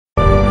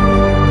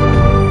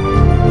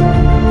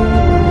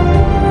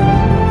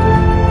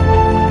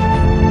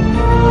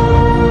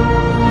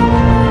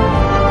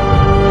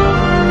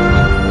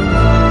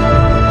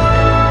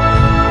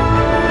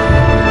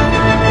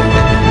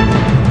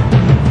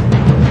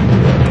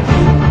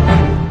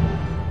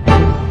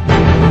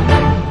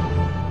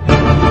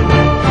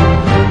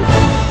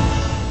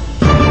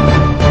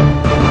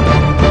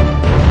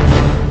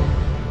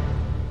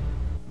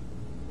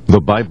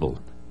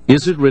Bible?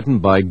 Is it written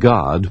by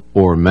God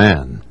or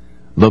man?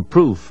 The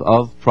proof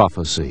of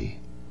prophecy.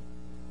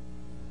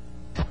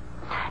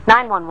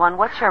 911,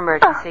 what's your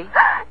emergency?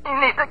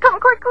 You need to come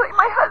quickly.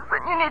 My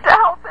husband, you need to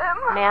help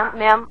him.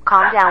 Ma'am,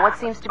 calm down. What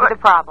seems to be the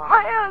problem?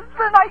 My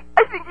husband,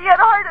 I think he had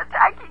a heart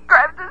attack. He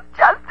grabbed his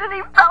chest and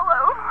he fell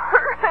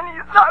over, and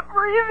he's not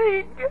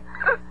breathing.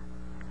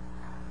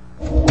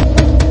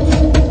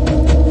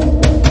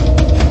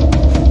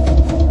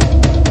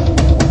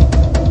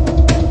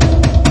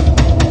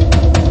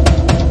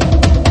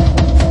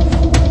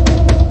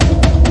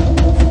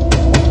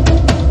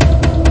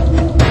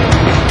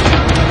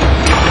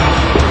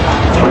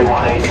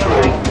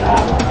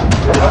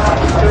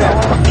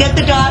 Get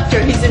the doctor.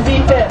 He's in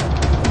defib.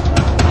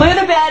 Clear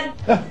the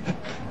bed.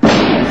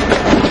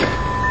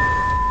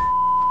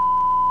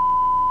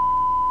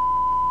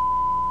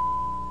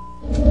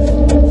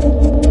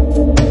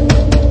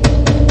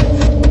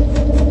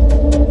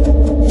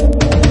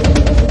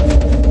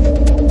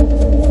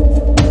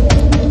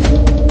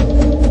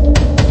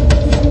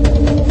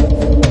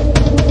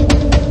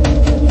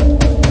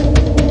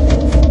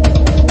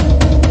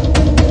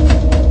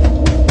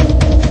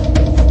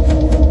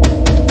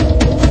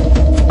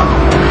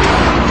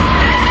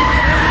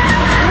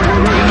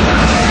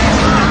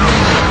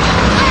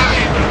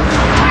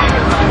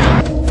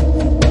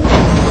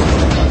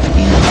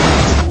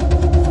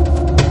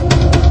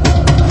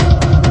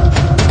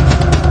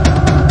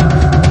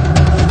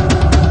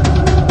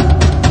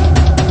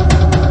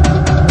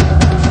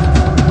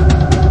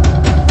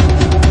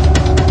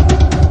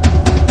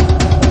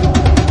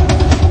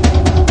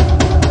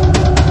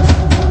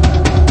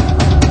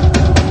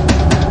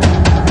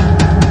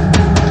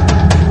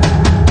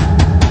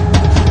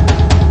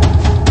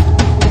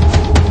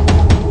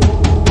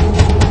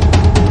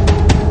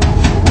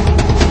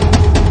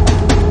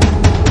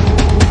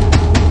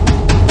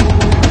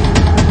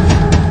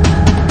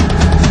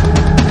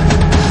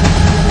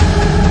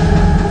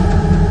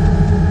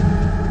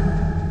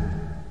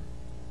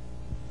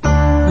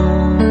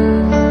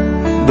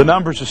 The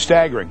numbers are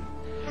staggering,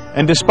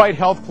 and despite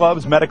health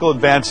clubs, medical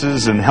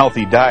advances, and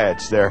healthy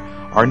diets, there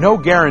are no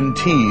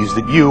guarantees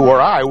that you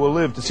or I will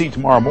live to see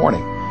tomorrow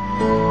morning.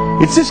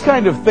 It's this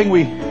kind of thing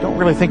we don't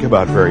really think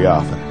about very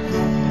often,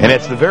 and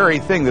it's the very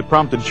thing that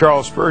prompted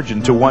Charles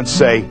Spurgeon to once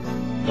say,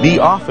 "Be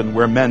often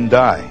where men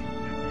die."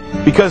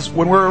 Because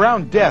when we're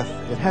around death,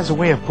 it has a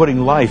way of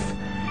putting life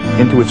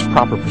into its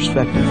proper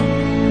perspective.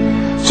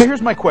 So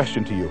here's my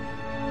question to you.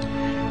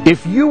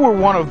 If you were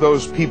one of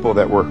those people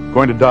that were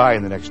going to die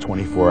in the next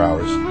 24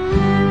 hours,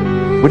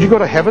 would you go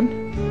to heaven?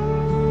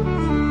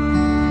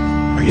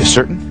 Are you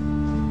certain?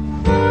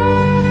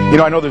 You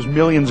know, I know there's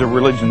millions of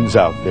religions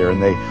out there, and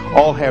they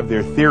all have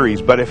their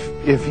theories, but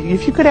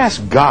if you could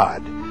ask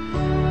God,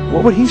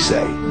 what would he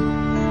say?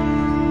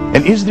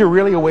 And is there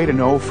really a way to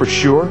know for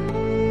sure?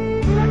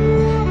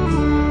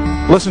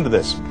 Listen to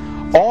this.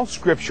 All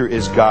Scripture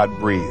is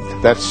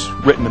God-breathed. That's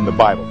written in the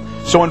Bible.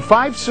 So in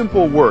 5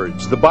 simple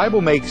words, the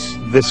Bible makes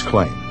this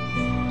claim,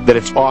 that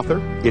its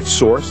author, its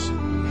source,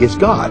 is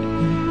God.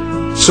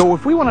 So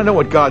if we want to know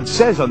what God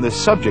says on this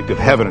subject of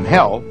heaven and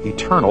hell,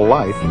 eternal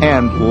life,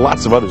 and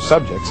lots of other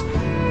subjects,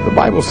 the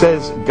Bible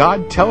says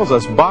God tells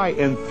us by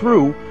and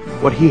through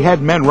what he had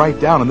men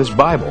write down in this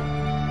Bible.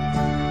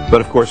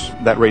 But of course,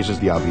 that raises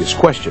the obvious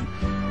question.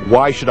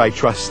 Why should I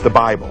trust the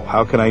Bible?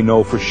 How can I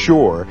know for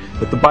sure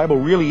that the Bible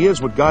really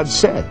is what God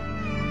said?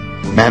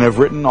 Men have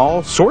written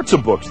all sorts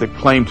of books that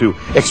claim to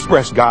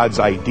express God's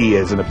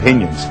ideas and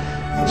opinions.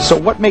 So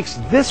what makes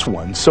this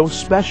one so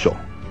special?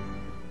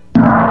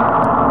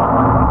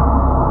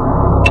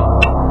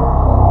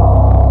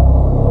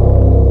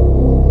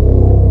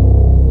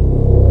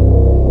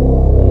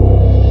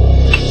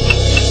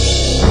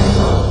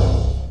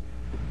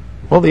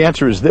 Well, the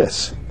answer is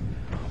this.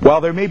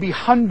 While there may be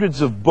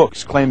hundreds of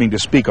books claiming to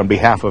speak on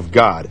behalf of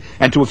God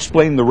and to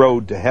explain the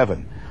road to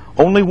heaven,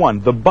 only one,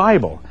 the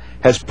Bible,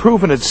 has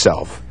proven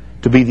itself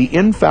to be the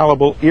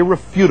infallible,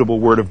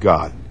 irrefutable Word of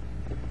God.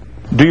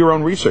 Do your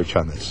own research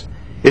on this.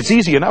 It's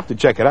easy enough to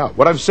check it out.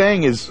 What I'm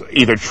saying is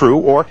either true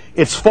or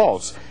it's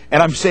false.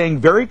 And I'm saying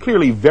very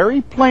clearly, very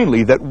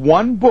plainly, that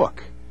one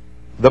book,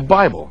 the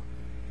Bible,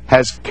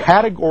 has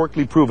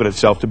categorically proven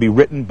itself to be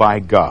written by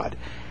God.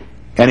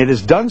 And it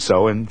has done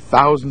so in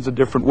thousands of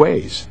different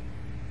ways.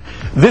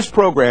 This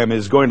program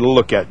is going to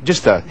look at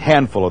just a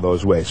handful of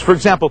those ways. For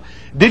example,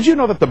 did you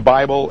know that the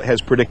Bible has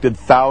predicted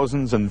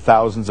thousands and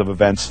thousands of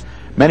events,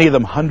 many of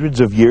them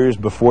hundreds of years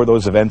before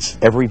those events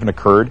ever even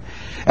occurred?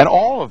 And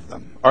all of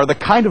them are the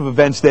kind of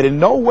events that in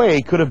no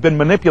way could have been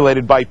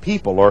manipulated by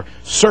people or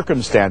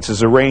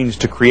circumstances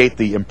arranged to create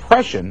the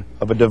impression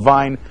of a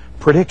divine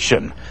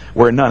prediction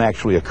where none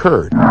actually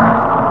occurred.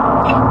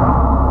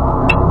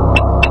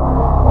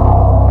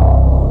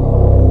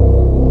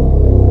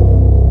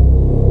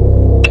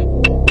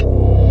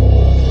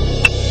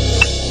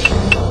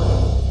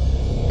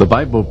 The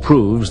Bible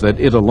proves that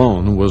it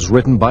alone was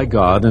written by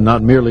God and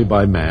not merely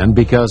by man,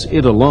 because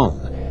it alone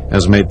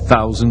has made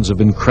thousands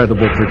of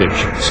incredible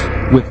predictions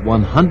with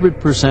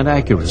 100%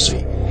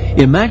 accuracy.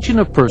 Imagine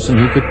a person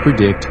who could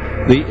predict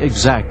the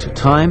exact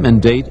time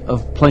and date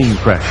of plane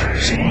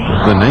crashes,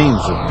 the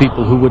names of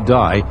people who would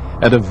die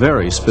at a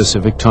very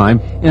specific time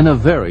in a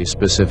very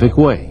specific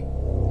way,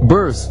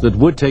 births that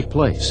would take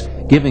place,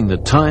 giving the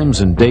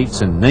times and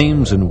dates and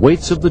names and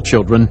weights of the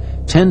children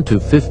 10 to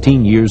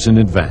 15 years in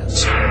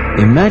advance.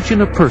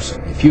 Imagine a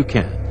person, if you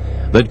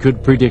can, that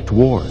could predict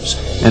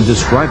wars and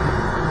describe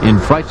them in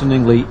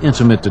frighteningly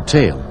intimate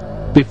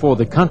detail before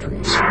the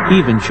countries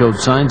even showed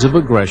signs of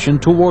aggression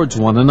towards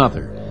one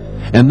another.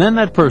 And then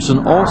that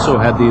person also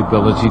had the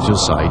ability to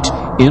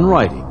cite, in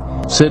writing,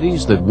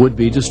 cities that would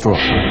be destroyed,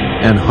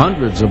 and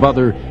hundreds of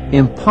other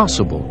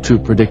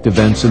impossible-to-predict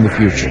events in the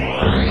future.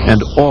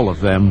 And all of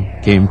them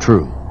came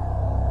true.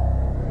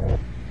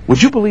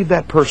 Would you believe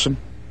that person?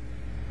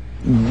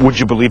 Would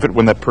you believe it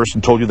when that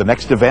person told you the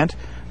next event?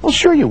 Well,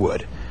 sure you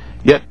would.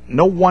 Yet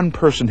no one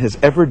person has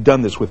ever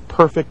done this with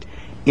perfect,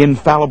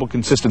 infallible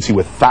consistency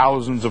with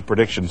thousands of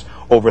predictions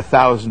over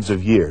thousands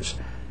of years.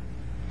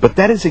 But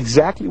that is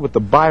exactly what the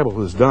Bible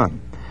has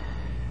done.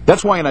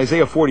 That's why in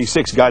Isaiah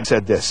 46, God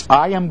said this,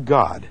 "I am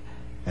God,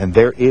 and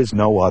there is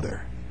no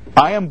other.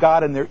 I am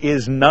God, and there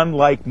is none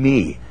like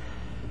me.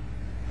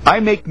 I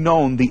make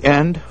known the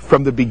end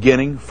from the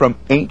beginning, from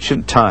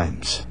ancient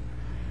times.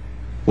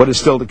 What is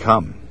still to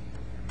come?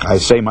 I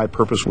say my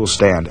purpose will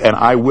stand, and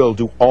I will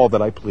do all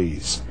that I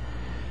please."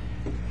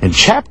 And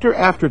chapter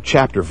after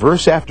chapter,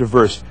 verse after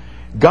verse,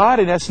 God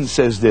in essence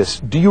says this,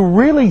 do you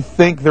really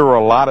think there are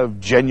a lot of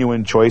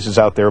genuine choices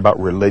out there about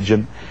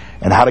religion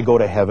and how to go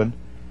to heaven?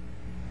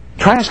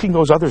 Try asking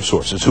those other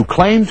sources who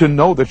claim to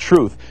know the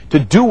truth to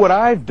do what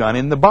I've done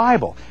in the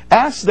Bible.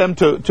 Ask them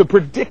to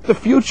predict the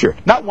future,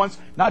 not once,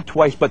 not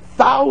twice, but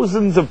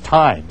thousands of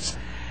times.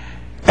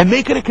 And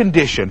make it a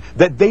condition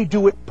that they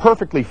do it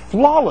perfectly,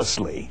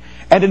 flawlessly,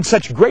 and in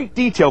such great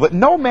detail that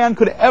no man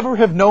could ever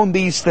have known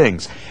these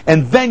things.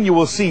 And then you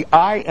will see,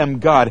 I am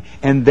God,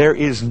 and there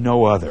is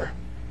no other.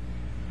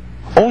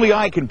 Only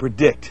I can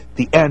predict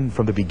the end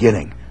from the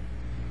beginning.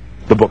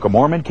 The Book of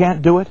Mormon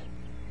can't do it.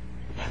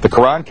 The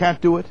Quran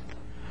can't do it.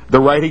 The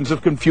writings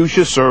of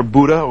Confucius or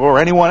Buddha or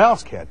anyone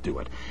else can't do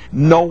it.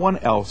 No one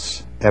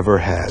else ever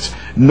has.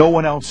 No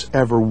one else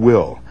ever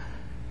will.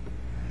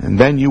 And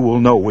then you will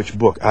know which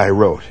book I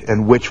wrote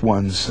and which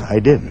ones I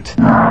didn't.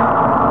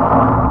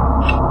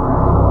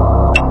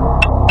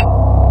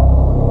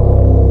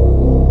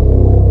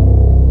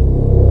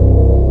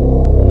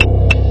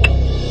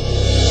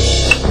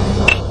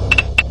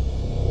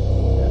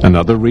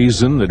 Another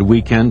reason that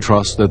we can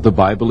trust that the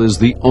Bible is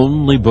the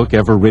only book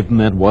ever written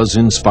that was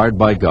inspired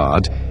by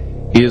God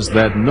is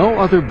that no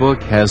other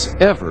book has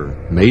ever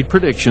made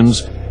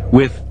predictions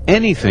with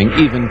anything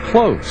even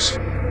close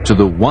to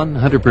the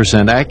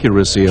 100%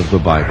 accuracy of the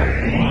Bible.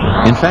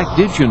 In fact,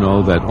 did you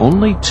know that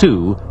only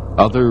 2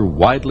 other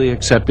widely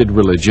accepted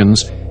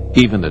religions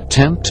even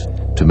attempt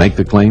to make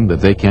the claim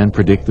that they can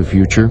predict the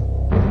future?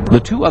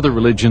 The 2 other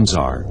religions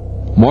are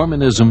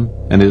Mormonism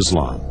and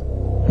Islam.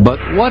 But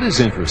what is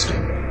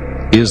interesting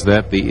is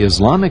that the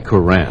Islamic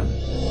Quran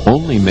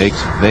only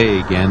makes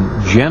vague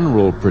and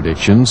general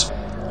predictions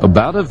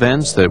about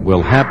events that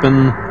will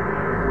happen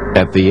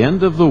at the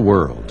end of the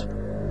world.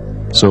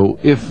 So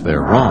if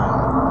they're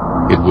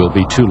wrong, it will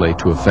be too late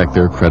to affect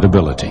their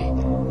credibility.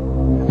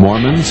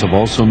 Mormons have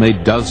also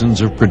made dozens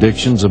of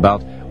predictions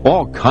about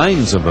all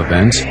kinds of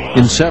events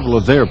in several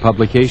of their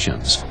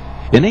publications.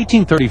 In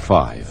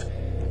 1835,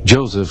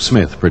 Joseph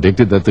Smith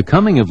predicted that the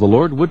coming of the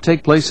Lord would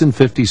take place in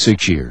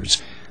 56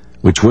 years,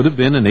 which would have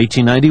been in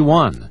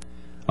 1891.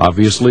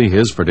 Obviously,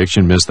 his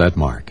prediction missed that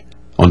mark.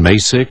 On May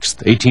 6,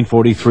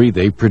 1843,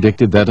 they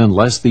predicted that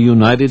unless the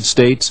United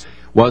States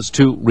was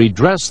to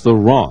redress the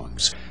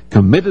wrongs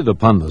committed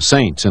upon the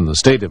saints in the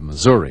state of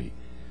Missouri,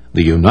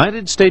 the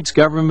United States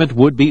government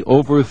would be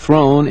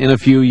overthrown in a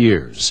few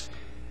years.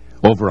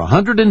 Over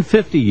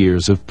 150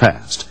 years have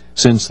passed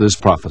since this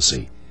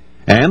prophecy,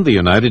 and the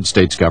United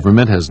States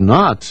government has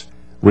not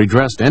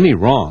redressed any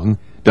wrong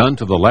done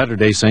to the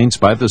Latter-day Saints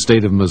by the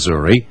state of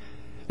Missouri,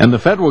 and the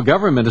federal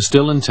government is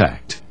still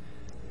intact.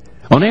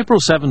 On April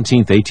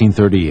 17,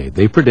 1838,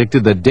 they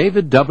predicted that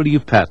David W.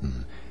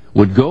 Patton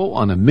would go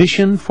on a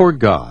mission for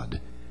God.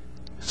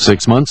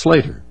 6 months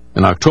later,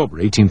 in October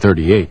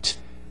 1838,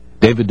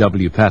 David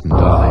W. Patton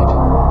died.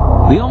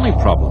 The only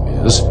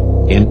problem is,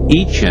 in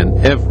each and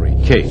every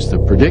case, the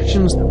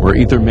predictions were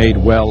either made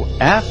well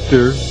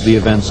after the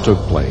events took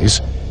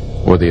place,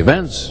 or the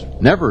events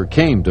never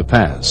came to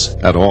pass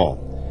at all.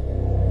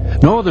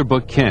 No other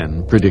book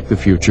can predict the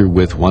future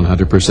with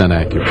 100%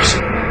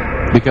 accuracy,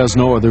 because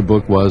no other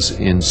book was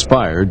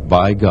inspired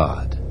by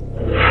God.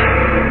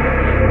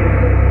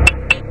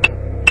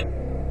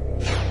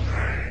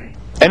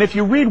 And if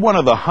you read one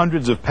of the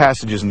hundreds of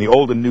passages in the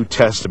Old and New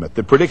Testament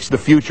that predicts the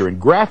future in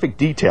graphic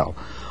detail,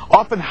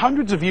 often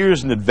hundreds of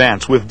years in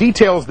advance, with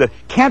details that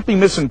can't be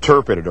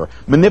misinterpreted or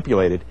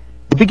manipulated,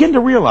 you begin to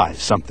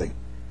realize something.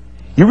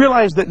 You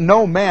realize that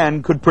no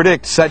man could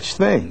predict such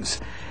things.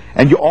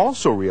 And you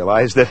also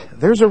realize that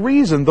there's a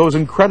reason those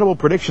incredible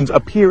predictions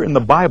appear in the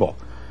Bible.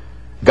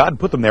 God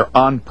put them there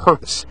on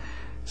purpose,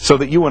 so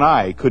that you and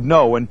I could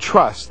know and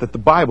trust that the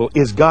Bible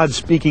is God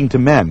speaking to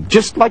men,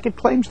 just like it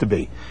claims to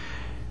be.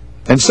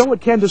 And so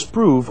it can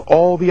disprove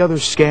all the other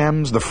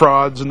scams, the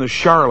frauds, and the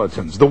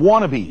charlatans, the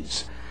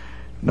wannabes.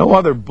 No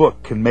other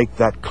book can make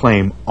that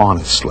claim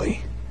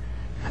honestly.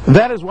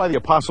 That is why the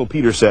Apostle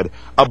Peter said,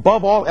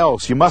 above all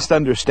else, you must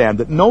understand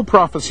that no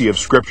prophecy of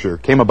Scripture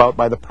came about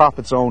by the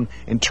prophet's own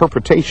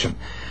interpretation,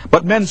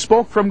 but men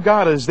spoke from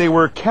God as they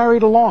were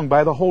carried along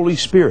by the Holy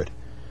Spirit.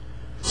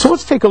 So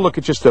let's take a look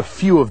at just a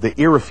few of the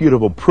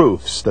irrefutable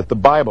proofs that the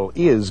Bible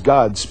is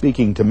God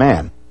speaking to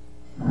man.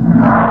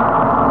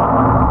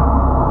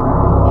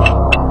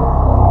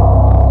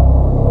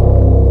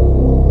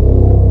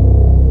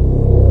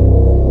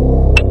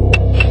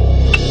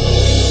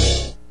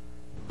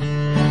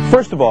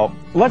 First of all,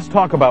 let's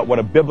talk about what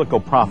a biblical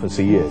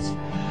prophecy is.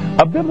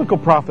 A biblical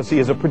prophecy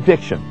is a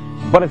prediction,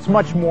 but it's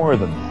much more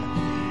than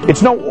that.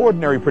 It's no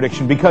ordinary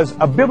prediction because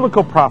a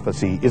biblical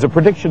prophecy is a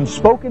prediction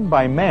spoken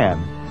by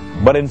man,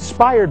 but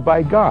inspired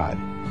by God.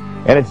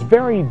 And it's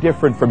very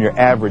different from your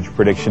average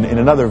prediction in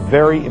another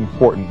very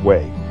important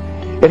way.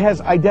 It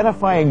has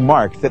identifying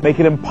marks that make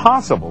it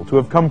impossible to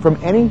have come from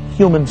any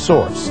human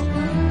source.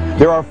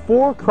 There are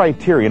 4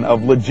 criterion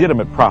of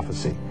legitimate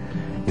prophecy.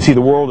 You see,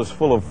 the world is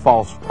full of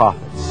false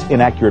prophets,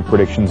 inaccurate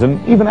predictions,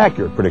 and even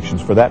accurate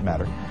predictions for that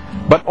matter.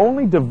 But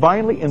only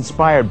divinely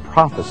inspired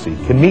prophecy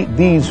can meet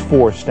these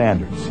 4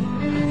 standards.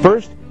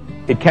 First,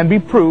 it can be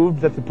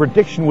proved that the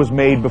prediction was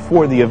made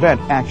before the event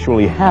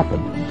actually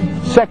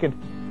happened. Second,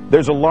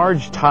 there's a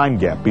large time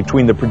gap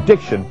between the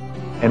prediction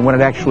and when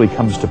it actually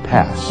comes to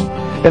pass,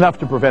 enough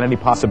to prevent any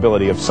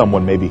possibility of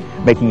someone maybe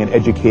making an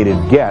educated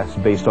guess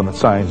based on the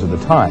signs of the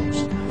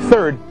times.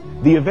 Third,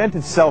 the event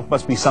itself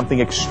must be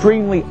something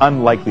extremely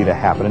unlikely to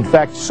happen. In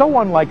fact, so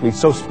unlikely,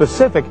 so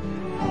specific,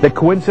 that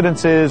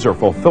coincidences or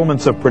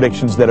fulfillments of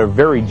predictions that are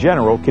very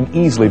general can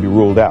easily be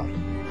ruled out.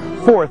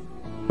 Fourth,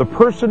 the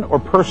person or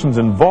persons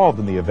involved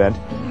in the event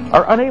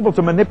are unable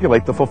to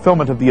manipulate the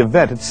fulfillment of the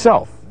event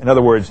itself. In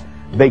other words,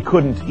 they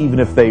couldn't, even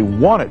if they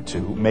wanted to,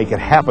 make it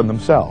happen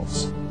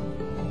themselves.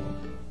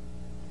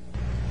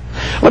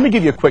 Let me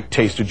give you a quick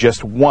taste of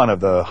just one of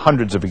the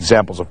hundreds of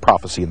examples of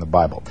prophecy in the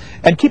Bible.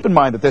 And keep in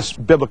mind that this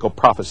biblical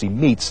prophecy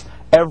meets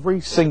every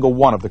single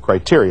one of the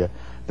criteria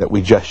that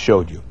we just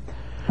showed you.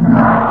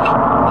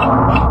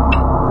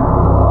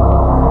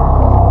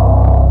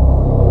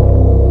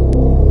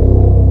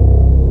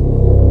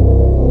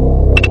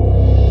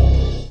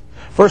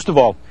 First of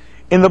all,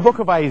 in the book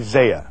of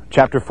Isaiah,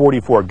 chapter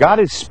 44, God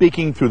is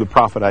speaking through the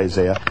prophet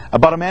Isaiah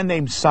about a man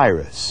named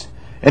Cyrus.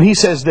 And he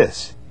says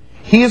this,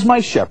 "He is my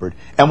shepherd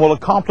and will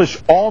accomplish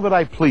all that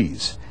I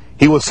please.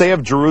 He will say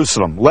of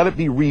Jerusalem, let it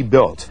be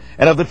rebuilt,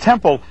 and of the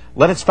temple,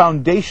 let its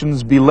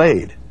foundations be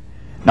laid."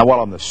 Now,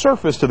 while on the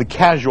surface, to the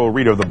casual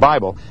reader of the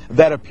Bible,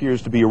 that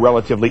appears to be a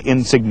relatively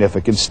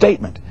insignificant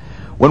statement.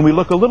 When we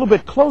look a little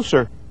bit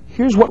closer,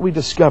 here's what we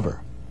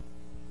discover.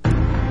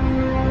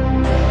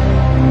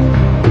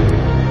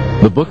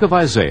 The book of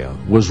Isaiah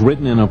was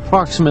written in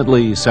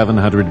approximately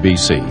 700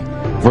 BC.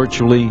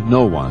 Virtually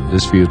no one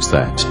disputes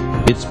that.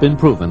 It's been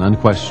proven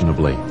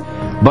unquestionably.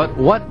 But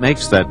what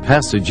makes that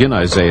passage in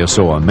Isaiah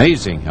so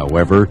amazing,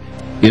 however,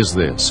 is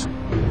this.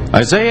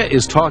 Isaiah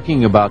is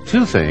talking about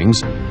 2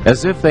 things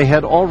as if they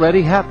had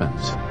already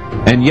happened,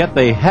 and yet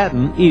they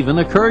hadn't even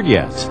occurred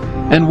yet,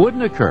 and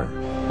wouldn't occur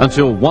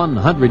until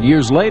 100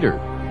 years later.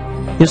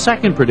 His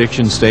second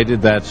prediction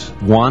stated that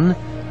 1.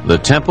 The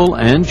temple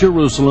and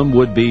Jerusalem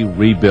would be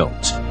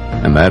rebuilt,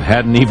 and that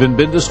hadn't even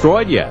been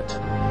destroyed yet.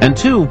 And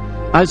 2.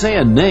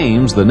 Isaiah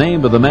names the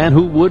name of the man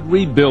who would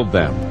rebuild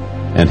them,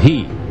 and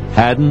he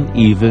hadn't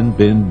even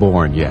been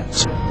born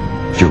yet.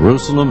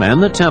 Jerusalem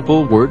and the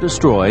temple were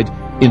destroyed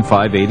in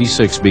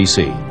 586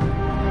 BC.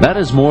 That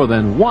is more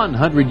than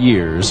 100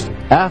 years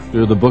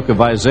after the book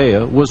of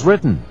Isaiah was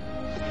written.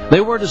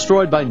 They were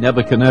destroyed by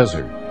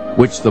Nebuchadnezzar,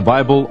 which the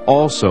Bible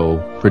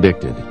also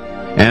predicted.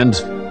 And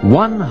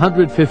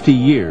 150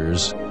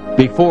 years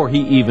before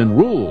he even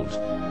ruled,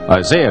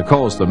 Isaiah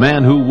calls the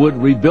man who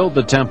would rebuild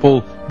the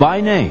temple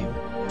by name,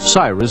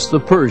 Cyrus the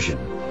Persian,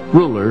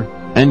 ruler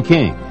and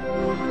king.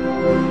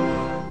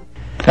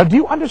 Now, do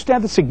you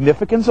understand the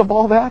significance of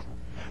all that?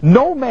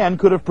 No man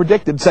could have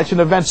predicted such an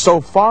event so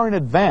far in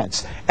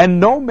advance, and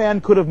no man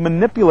could have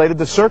manipulated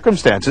the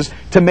circumstances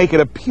to make it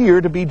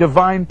appear to be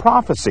divine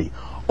prophecy.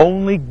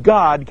 Only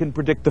God can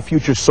predict the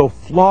future so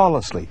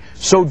flawlessly,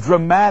 so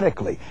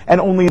dramatically,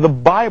 and only the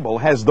Bible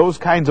has those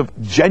kinds of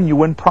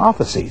genuine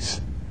prophecies.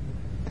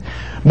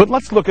 But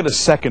let's look at a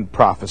second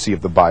prophecy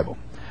of the Bible,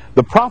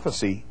 the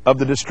prophecy of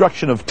the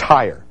destruction of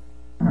Tyre.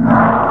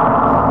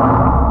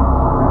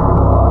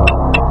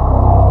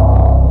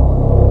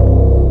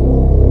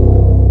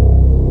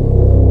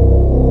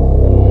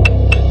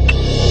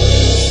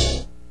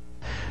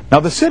 Now,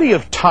 the city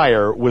of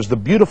Tyre was the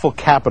beautiful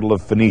capital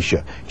of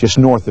Phoenicia, just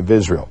north of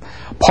Israel.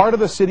 Part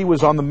of the city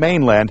was on the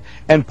mainland,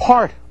 and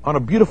part on a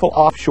beautiful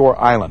offshore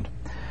island.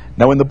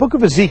 Now, in the book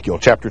of Ezekiel,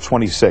 chapter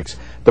 26,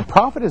 the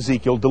prophet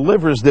Ezekiel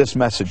delivers this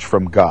message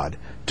from God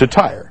to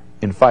Tyre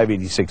in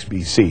 586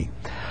 BC.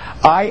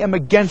 I am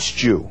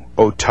against you,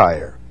 O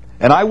Tyre,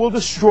 and I will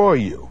destroy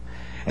you.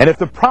 And if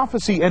the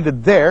prophecy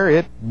ended there,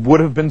 it would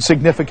have been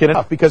significant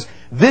enough, because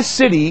this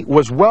city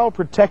was well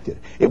protected.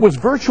 It was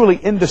virtually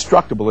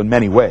indestructible in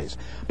many ways.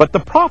 But the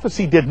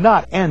prophecy did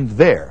not end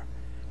there.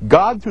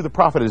 God, through the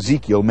prophet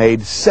Ezekiel,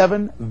 made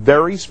 7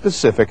 very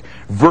specific,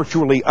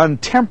 virtually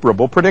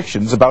untemperable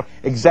predictions about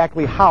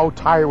exactly how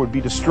Tyre would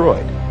be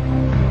destroyed.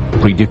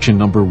 Prediction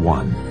number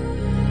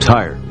 1.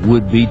 Tyre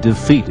would be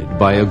defeated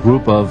by a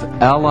group of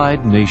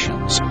allied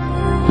nations,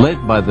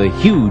 led by the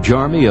huge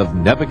army of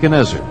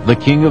Nebuchadnezzar, the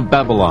king of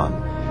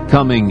Babylon,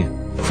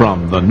 coming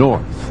from the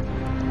north.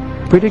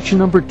 Prediction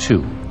number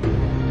 2.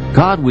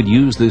 God would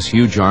use this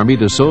huge army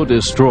to so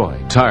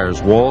destroy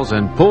Tyre's walls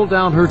and pull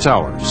down her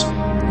towers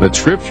that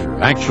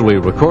Scripture actually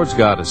records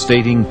God as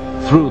stating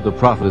through the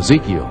prophet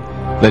Ezekiel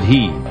that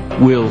he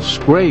will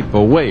scrape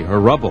away her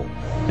rubble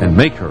and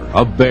make her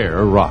a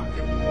bare rock.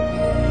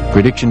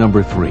 Prediction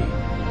number 3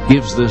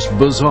 gives this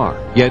bizarre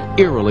yet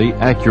eerily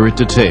accurate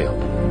detail.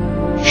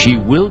 She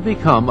will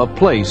become a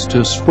place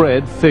to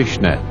spread fish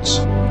nets.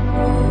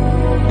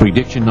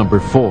 Prediction number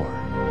 4.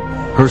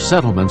 Her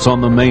settlements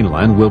on the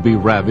mainland will be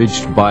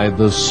ravaged by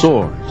the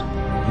sword.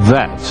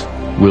 That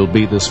will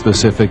be the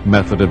specific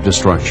method of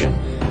destruction,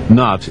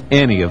 not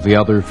any of the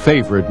other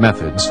favorite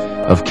methods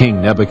of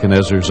King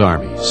Nebuchadnezzar's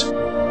armies.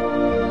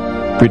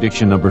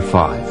 Prediction number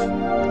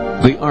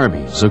 5. The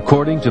armies,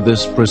 according to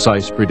this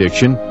precise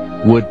prediction,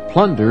 would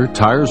plunder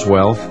Tyre's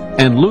wealth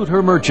and loot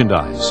her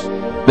merchandise.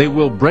 They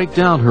will break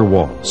down her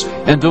walls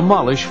and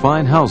demolish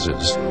fine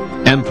houses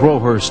and throw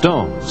her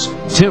stones,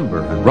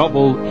 timber, and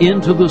rubble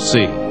into the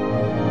sea.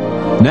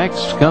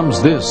 Next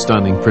comes this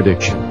stunning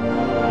prediction,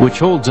 which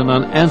holds an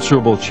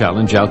unanswerable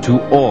challenge out to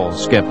all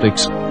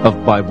skeptics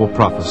of Bible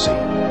prophecy.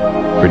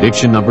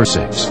 Prediction number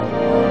 6.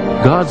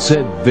 God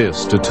said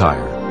this to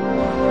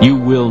Tyre: "You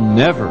will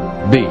never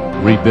be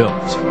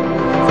rebuilt,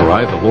 for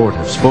I, the Lord,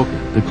 have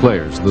spoken,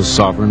 declares the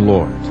sovereign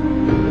Lord."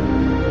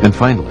 And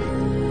finally,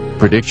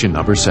 prediction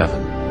number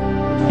 7.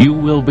 You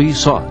will be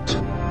sought,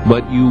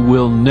 but you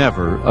will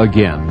never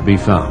again be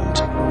found,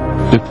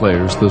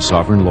 declares the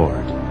sovereign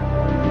Lord.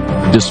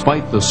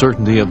 Despite the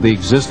certainty of the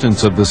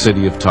existence of the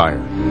city of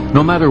Tyre,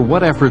 no matter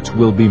what efforts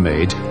will be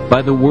made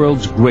by the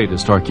world's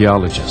greatest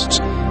archaeologists,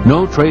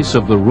 no trace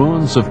of the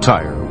ruins of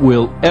Tyre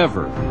will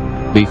ever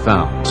be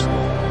found.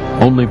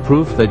 Only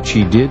proof that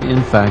she did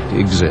in fact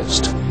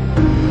exist.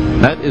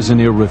 That is an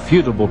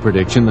irrefutable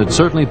prediction that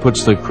certainly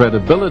puts the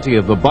credibility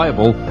of the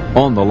Bible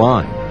on the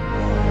line.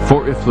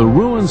 For if the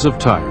ruins of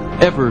Tyre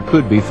ever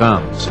could be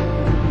found,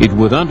 it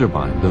would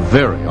undermine the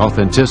very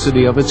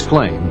authenticity of its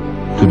claim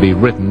to be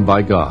written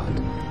by God.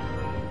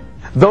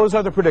 Those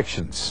are the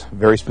predictions.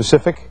 Very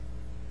specific,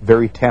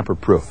 very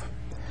tamper-proof.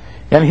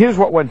 And here's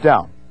what went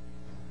down.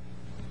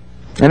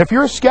 And if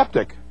you're a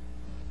skeptic,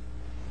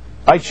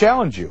 I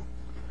challenge you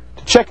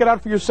to check it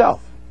out for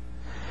yourself.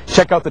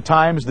 Check out the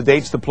times, the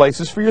dates, the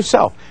places for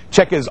yourself.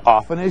 Check as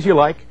often as you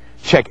like.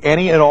 Check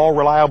any and all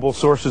reliable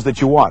sources that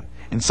you want.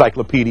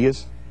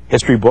 Encyclopedias,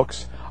 history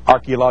books,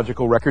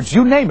 archaeological records,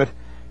 you name it.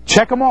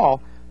 Check them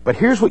all. But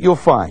here's what you'll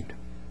find.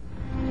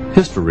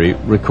 History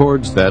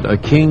records that a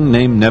king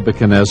named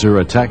Nebuchadnezzar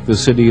attacked the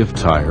city of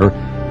Tyre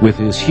with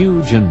his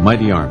huge and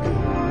mighty army.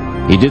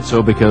 He did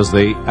so because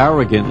they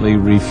arrogantly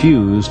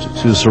refused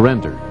to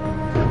surrender.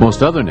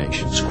 Most other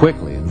nations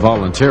quickly and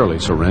voluntarily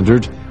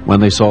surrendered when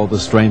they saw the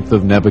strength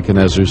of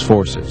Nebuchadnezzar's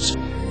forces,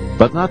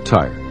 but not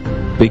Tyre,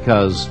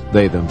 because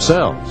they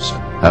themselves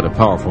had a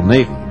powerful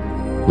navy,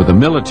 with a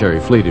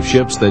military fleet of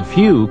ships that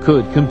few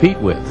could compete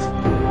with.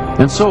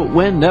 And so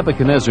when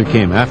Nebuchadnezzar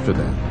came after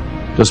them,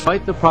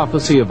 despite the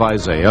prophecy of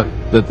Isaiah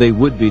that they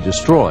would be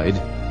destroyed,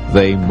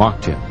 they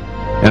mocked him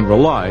and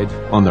relied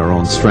on their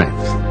own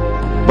strength.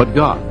 But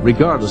God,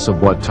 regardless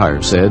of what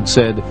Tyre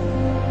said,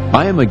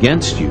 "I am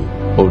against you,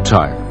 O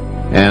Tyre,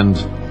 and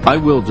I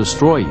will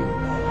destroy you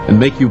and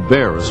make you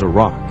bare as a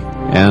rock,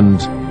 and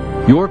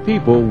your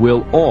people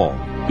will all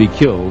be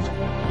killed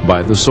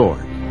by the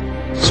sword."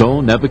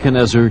 So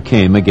Nebuchadnezzar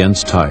came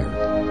against Tyre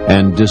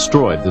and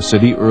destroyed the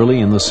city early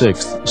in the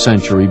 6th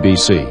century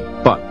BC.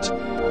 But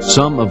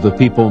some of the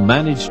people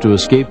managed to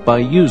escape by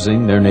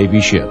using their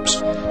navy ships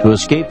to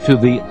escape to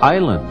the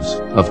islands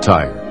of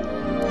Tyre,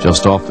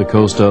 just off the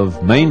coast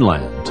of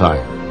mainland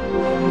Tyre.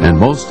 And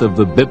most of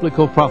the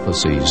biblical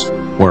prophecies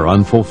were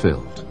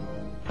unfulfilled.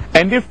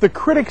 And if the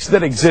critics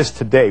that exist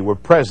today were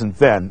present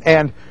then,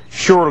 and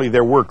surely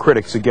there were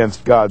critics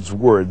against God's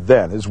word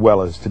then as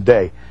well as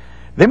today,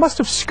 they must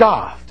have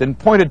scoffed and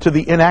pointed to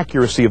the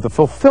inaccuracy of the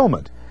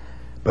fulfillment.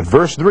 But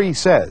verse 3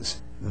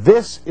 says,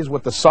 "This is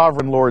what the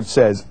sovereign Lord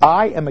says,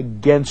 I am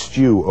against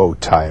you, O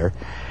Tyre,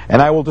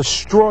 and I will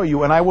destroy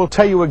you, and I will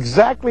tell you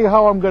exactly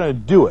how I'm going to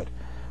do it,"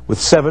 with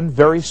 7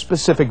 very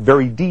specific,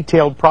 very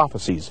detailed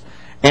prophecies.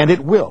 And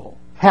it will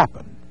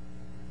happen.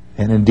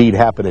 And indeed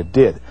happen it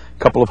did, a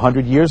couple of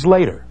hundred years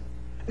later.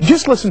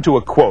 Just listen to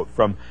a quote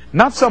from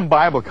not some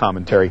Bible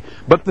commentary,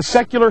 but the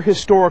secular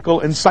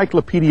historical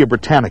Encyclopedia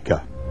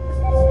Britannica.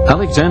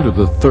 Alexander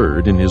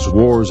III, in his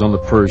wars on the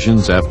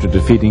Persians after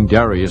defeating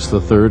Darius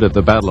III at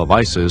the Battle of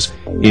Issus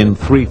in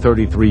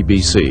 333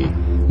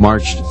 BC,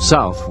 marched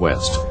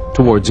southwest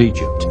towards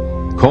Egypt,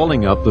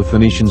 calling up the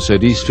Phoenician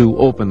cities to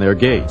open their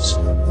gates.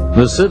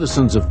 The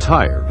citizens of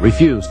Tyre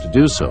refused to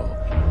do so,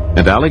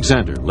 and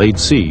Alexander laid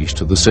siege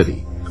to the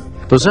city.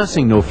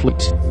 Possessing no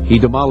fleet, he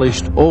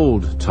demolished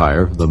old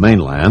Tyre, the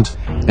mainland,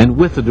 and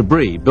with the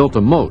debris built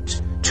a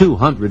moat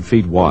 200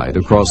 feet wide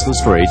across the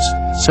straits,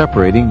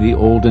 separating the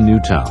old and new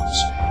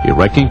towns,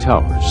 erecting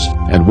towers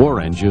and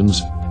war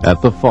engines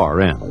at the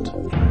far end.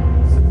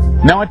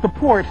 Now at the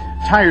port,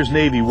 Tyre's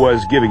navy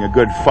was giving a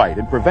good fight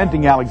and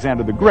preventing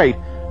Alexander the Great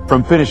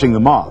from finishing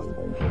them off.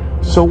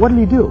 So what did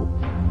he do?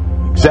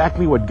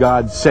 Exactly what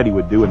God said he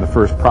would do in the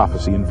first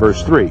prophecy in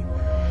verse 3.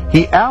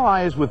 He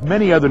allies with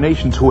many other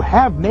nations who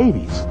have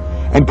navies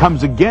and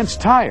comes against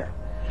Tyre.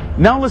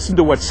 Now listen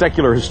to what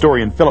secular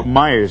historian Philip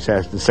Myers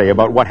has to say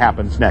about what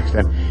happens next.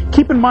 And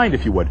keep in mind,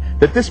 if you would,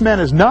 that this man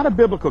is not a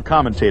biblical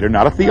commentator,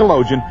 not a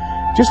theologian,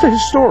 just a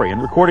historian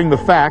recording the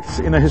facts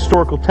in a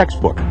historical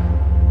textbook.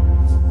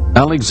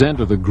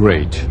 Alexander the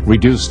Great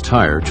reduced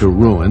Tyre to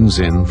ruins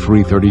in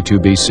 332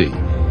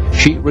 BC.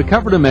 She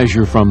recovered a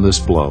measure from this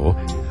blow,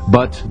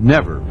 but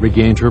never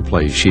regained her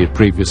place she had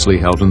previously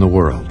held in the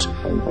world.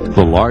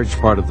 The large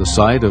part of the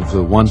site of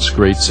the once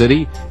great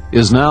city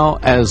is now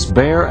as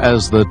bare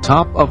as the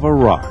top of a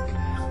rock,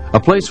 a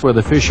place where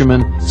the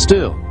fishermen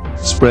still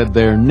spread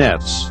their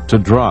nets to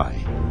dry,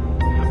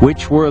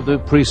 which were the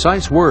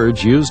precise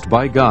words used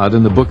by God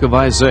in the book of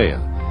Isaiah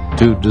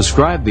to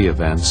describe the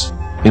events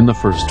in the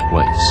first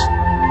place.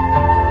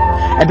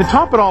 And to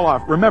top it all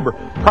off, remember,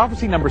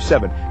 prophecy number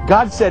 7,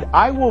 God said,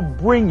 I will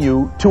bring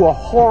you to a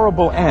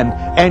horrible end,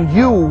 and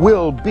you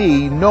will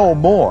be no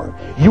more.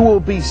 You will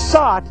be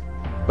sought,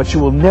 but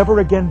you will never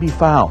again be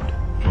found.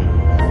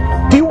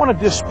 Do you want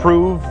to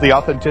disprove the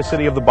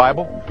authenticity of the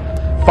Bible?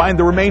 Find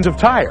the remains of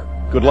Tyre.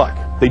 Good luck.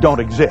 They don't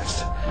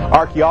exist.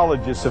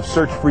 Archaeologists have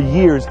searched for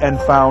years and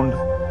found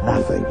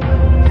nothing.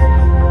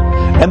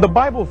 And the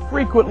Bible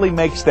frequently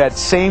makes that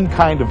same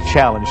kind of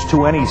challenge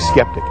to any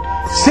skeptic.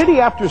 City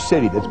after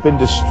city that's been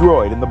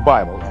destroyed in the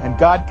Bible, and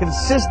God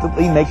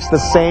consistently makes the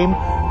same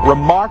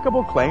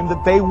remarkable claim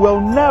that they will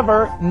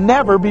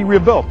never be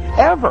rebuilt.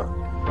 Ever.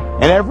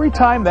 And every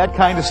time that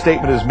kind of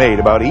statement is made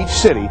about each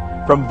city,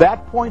 from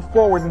that point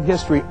forward in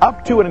history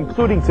up to and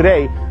including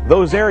today,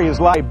 those areas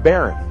lie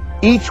barren.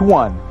 Each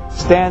one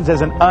stands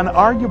as an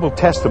unarguable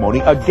testimony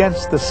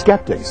against the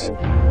skeptics.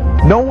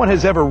 No one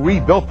has ever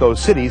rebuilt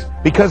those cities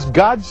because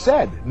God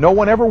said no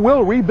one ever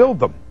will rebuild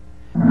them.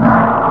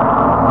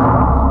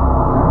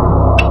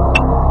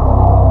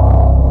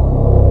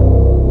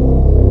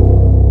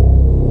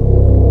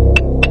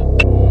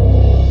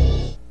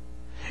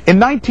 In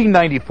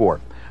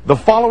 1994, the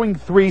following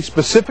 3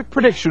 specific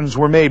predictions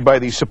were made by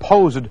the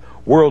supposed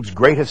world's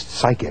greatest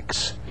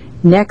psychics.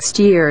 Next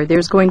year,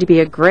 there's going to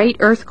be a great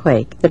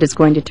earthquake that is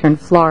going to turn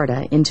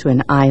Florida into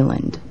an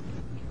island.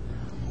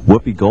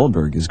 Whoopi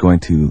Goldberg is going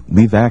to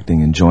leave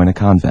acting and join a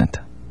convent.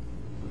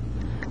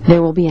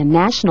 There will be a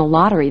national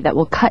lottery that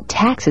will cut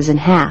taxes in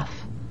half.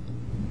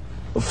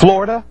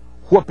 Florida,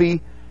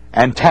 Whoopi,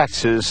 and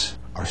taxes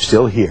are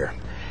still here.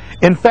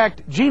 In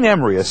fact, Gene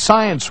Emery, a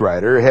science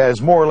writer,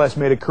 has more or less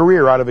made a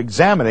career out of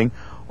examining,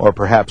 or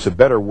perhaps a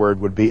better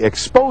word would be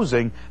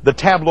exposing, the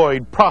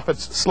tabloid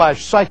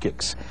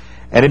prophets/psychics.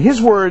 And in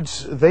his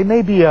words, they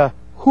may be a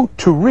hoot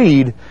to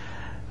read,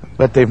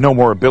 but they've no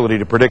more ability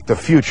to predict the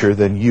future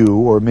than you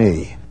or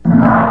me.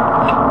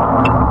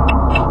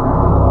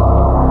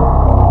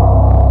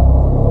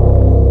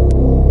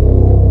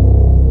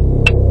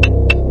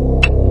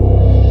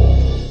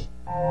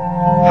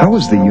 How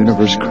was the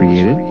universe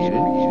created?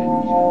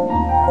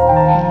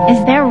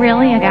 Is there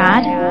really a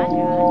God?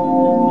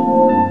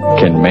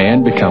 Can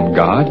man become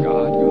God?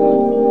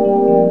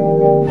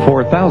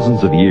 For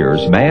thousands of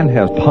years, man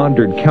has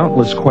pondered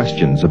countless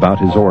questions about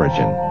his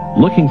origin,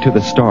 looking to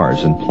the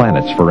stars and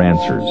planets for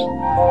answers.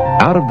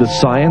 Out of the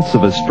science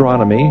of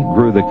astronomy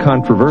grew the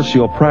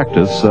controversial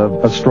practice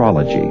of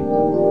astrology.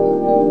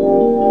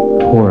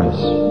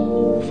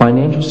 Taurus,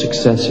 financial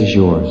success is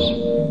yours.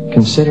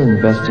 Consider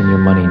investing your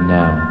money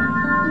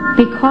now.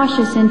 Be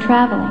cautious in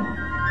traveling.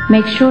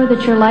 Make sure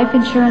that your life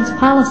insurance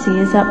policy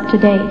is up to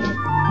date.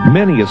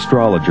 Many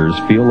astrologers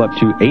feel up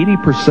to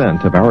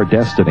 80% of our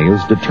destiny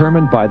is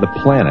determined by the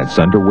planets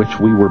under which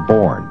we were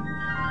born.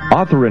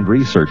 Author and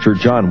researcher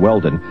John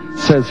Weldon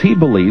says he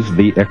believes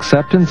the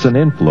acceptance and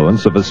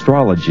influence of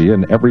astrology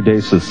in everyday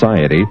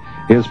society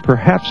is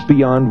perhaps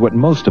beyond what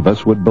most of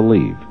us would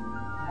believe.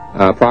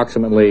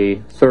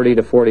 Approximately 30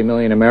 to 40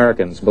 million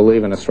Americans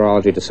believe in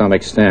astrology to some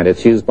extent.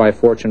 It's used by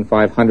Fortune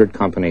 500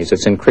 companies.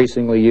 It's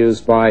increasingly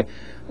used by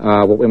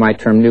what we might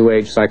term New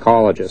Age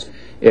psychologists.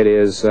 It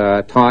is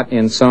taught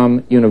in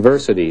some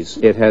universities.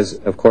 It has,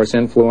 of course,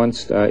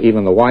 influenced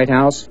even the White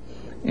House,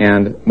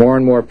 and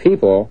more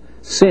people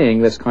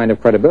seeing this kind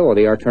of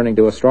credibility are turning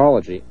to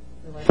astrology.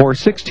 For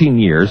 16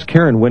 years,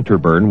 Karen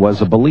Winterburn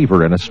was a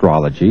believer in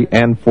astrology,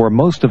 and for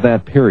most of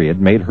that period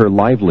made her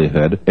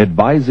livelihood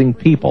advising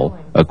people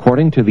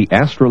according to the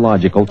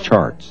astrological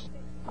charts.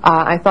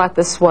 I thought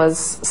this was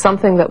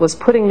something that was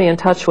putting me in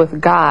touch with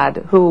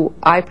God, who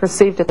I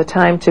perceived at the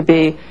time to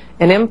be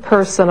an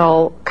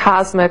impersonal,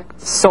 cosmic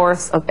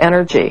source of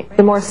energy.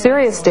 The more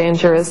serious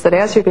danger is that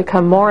as you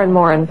become more and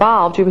more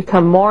involved, you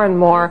become more and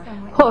more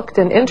hooked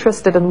and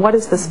interested in what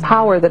is this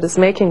power that is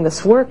making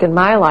this work in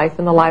my life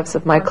and the lives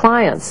of my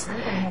clients.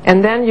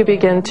 And then you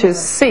begin to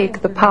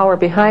seek the power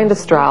behind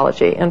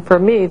astrology. And for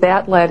me,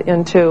 that led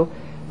into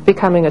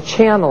becoming a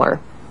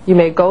channeler. You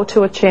may go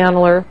to a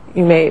channeler,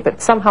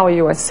 but somehow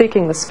you are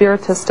seeking the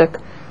spiritistic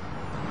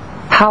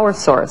power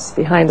source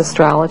behind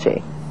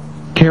astrology.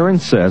 Karen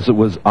says it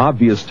was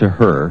obvious to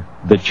her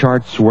the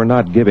charts were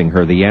not giving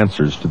her the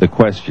answers to the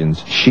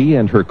questions she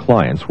and her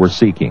clients were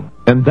seeking.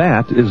 And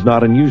that is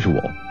not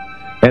unusual.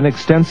 An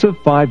extensive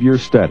 5-year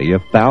study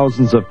of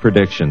thousands of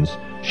predictions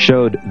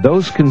showed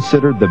those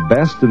considered the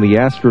best in the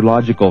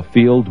astrological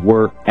field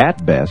were,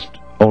 at best,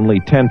 only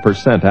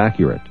 10%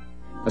 accurate.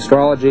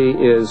 Astrology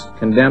is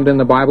condemned in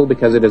the Bible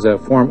because it is a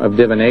form of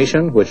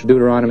divination, which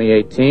Deuteronomy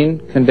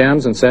 18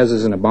 condemns and says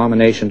is an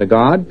abomination to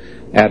God.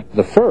 At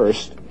the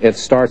first, it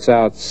starts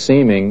out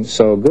seeming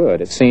so good.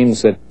 It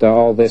seems that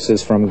all this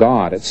is from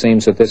God. It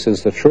seems that this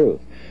is the truth.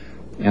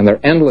 And there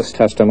are endless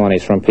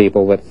testimonies from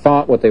people that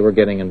thought what they were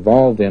getting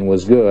involved in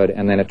was good,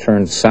 and then it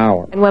turned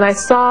sour. And when I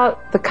saw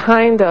the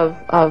kind of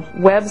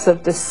webs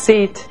of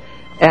deceit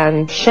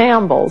and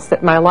shambles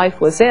that my life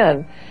was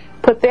in,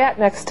 put that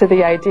next to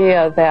the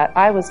idea that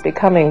I was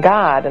becoming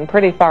God and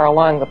pretty far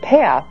along the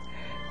path,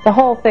 the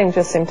whole thing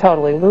just seemed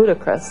totally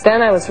ludicrous.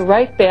 Then I was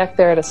right back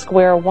there to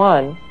square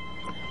one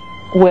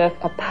with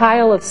a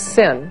pile of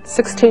sin,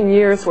 16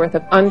 years worth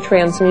of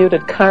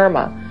untransmuted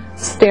karma,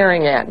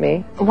 staring at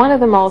me. One of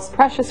the most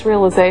precious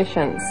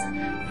realizations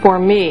for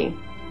me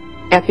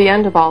at the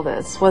end of all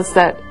this was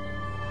that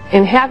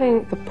in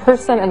having the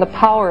person and the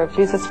power of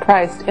Jesus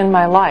Christ in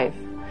my life,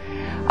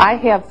 I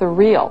have the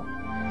real.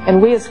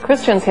 And we as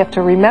Christians have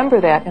to remember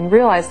that and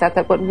realize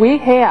that what we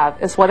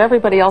have is what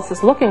everybody else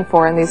is looking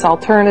for in these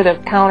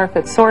alternative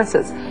counterfeit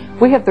sources.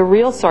 We have the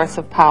real source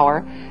of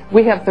power.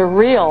 We have the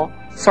real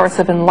source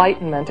of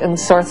enlightenment and the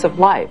source of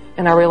life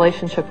in our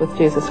relationship with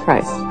Jesus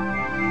Christ.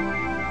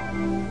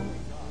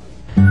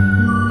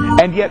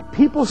 And yet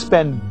people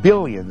spend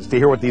billions to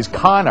hear what these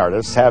con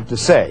artists have to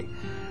say.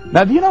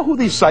 Now, do you know who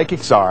these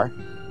psychics are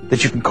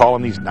that you can call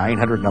on these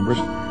 900 numbers?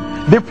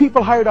 They're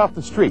people hired off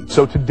the street.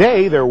 So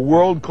today they're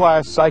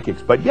world-class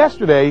psychics. But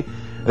yesterday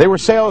they were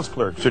sales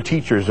clerks or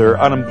teachers or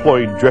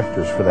unemployed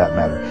drifters for that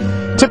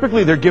matter.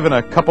 Typically they're given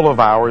a couple of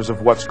hours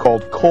of what's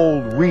called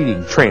cold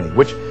reading training,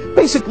 which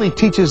basically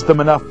teaches them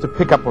enough to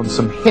pick up on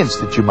some hints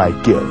that you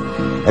might give.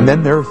 And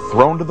then they're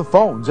thrown to the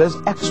phones as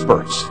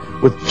experts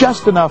with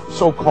just enough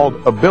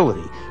so-called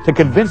ability to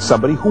convince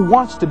somebody who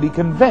wants to be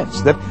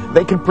convinced that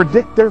they can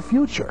predict their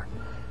future.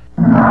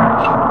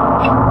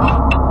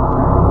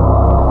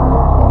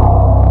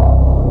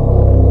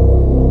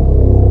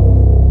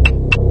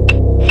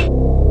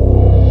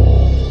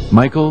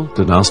 Michael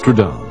de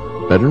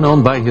Nostradam, better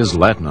known by his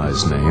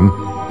Latinized name,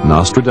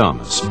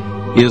 Nostradamus,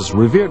 is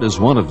revered as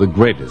one of the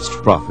greatest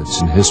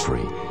prophets in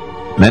history.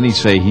 Many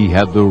say he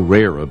had the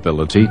rare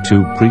ability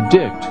to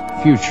predict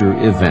future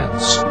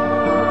events.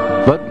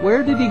 But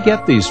where did he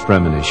get these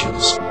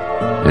premonitions?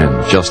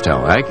 And just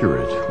how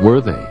accurate were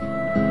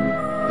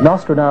they?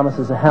 Nostradamus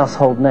is a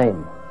household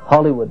name.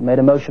 Hollywood made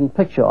a motion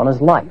picture on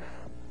his life.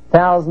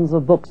 Thousands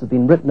of books have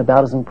been written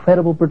about his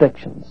incredible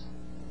predictions.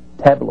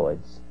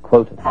 Tabloids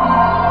quoted.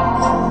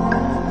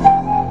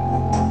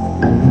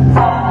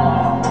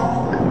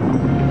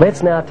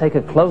 Let's now take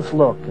a close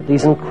look at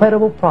these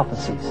incredible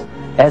prophecies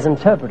as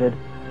interpreted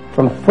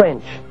from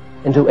French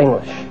into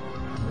English.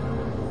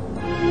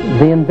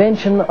 The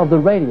invention of the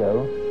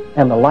radio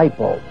and the light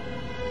bulb.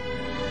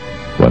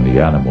 When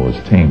the animal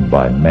is tamed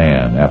by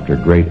man after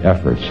great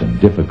efforts and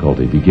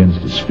difficulty begins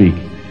to speak,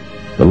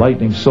 the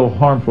lightning so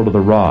harmful to the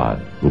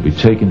rod will be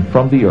taken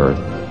from the earth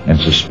and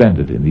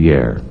suspended in the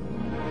air.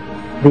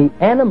 The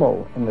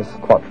animal in this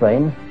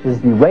quatrain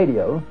is the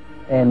radio,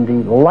 and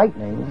the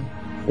lightning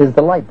is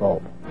the light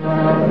bulb.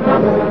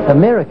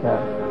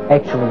 America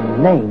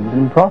actually named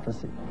in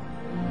prophecy.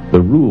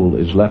 The rule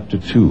is left to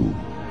two.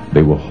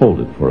 They will hold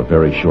it for a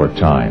very short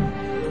time.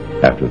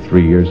 After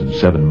 3 years and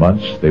 7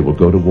 months, they will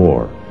go to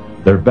war.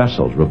 Their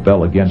vessels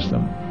rebel against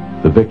them,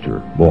 the victor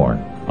born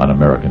on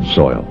American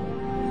soil.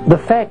 The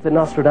fact that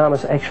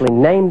Nostradamus actually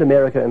named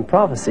America in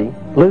prophecy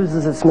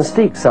loses its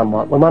mystique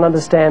somewhat when one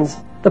understands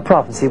the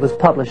prophecy was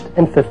published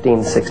in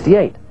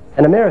 1568,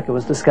 and America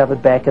was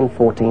discovered back in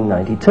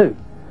 1492,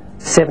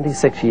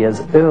 76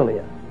 years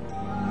earlier.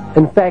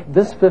 In fact,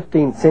 this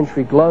 15th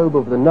century globe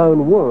of the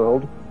known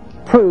world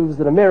proves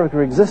that America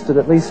existed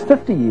at least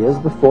 50 years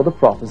before the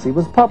prophecy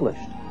was published.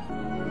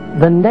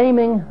 The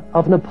naming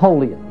of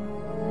Napoleon.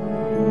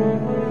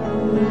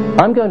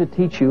 I'm going to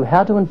teach you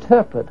how to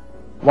interpret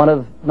one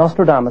of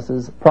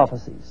Nostradamus's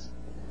prophecies.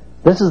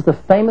 This is the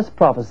famous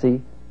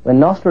prophecy when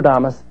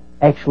Nostradamus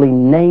actually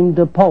named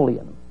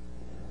Napoleon.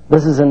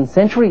 This is in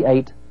Century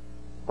 8,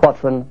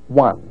 Quatrain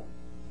 1.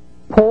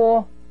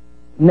 Pour,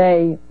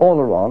 nay,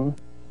 Oleron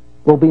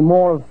will be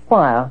more of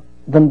fire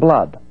than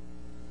blood.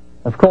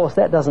 Of course,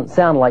 that doesn't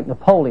sound like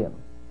Napoleon.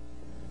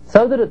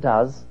 So that it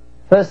does,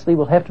 firstly,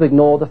 we'll have to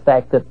ignore the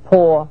fact that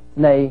Pour,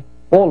 nay,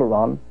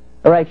 Oleron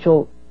are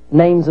actual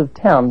names of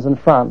towns in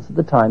France at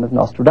the time of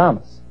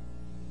Nostradamus.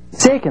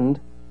 Second,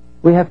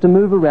 we have to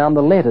move around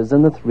the letters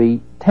in the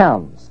three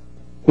towns.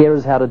 Here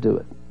is how to do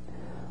it.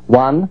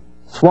 1.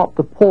 Swap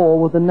the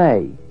pour with the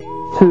nay.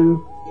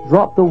 2.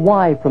 Drop the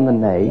y from the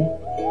nay.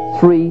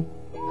 3.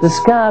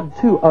 Discard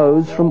 2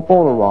 O's from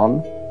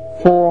Oleron.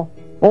 4.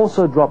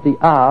 Also drop the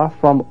R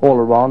from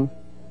Oleron.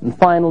 And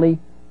finally,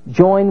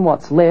 join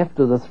what's left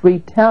of the three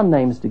town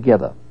names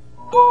together.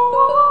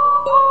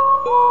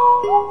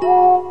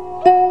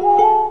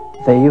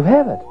 There you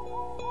have it.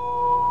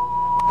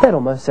 That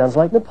almost sounds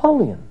like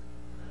Napoleon.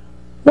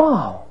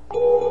 Wow.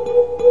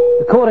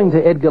 According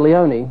to Edgar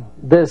Leone,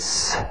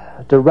 this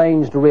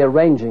deranged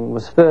rearranging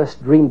was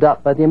first dreamed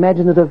up by the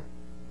imaginative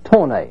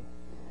Tournay.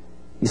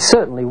 He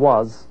certainly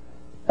was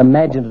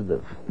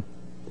imaginative.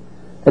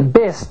 At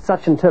best,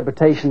 such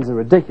interpretations are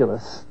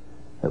ridiculous.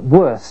 At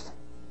worst,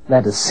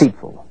 they're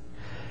deceitful.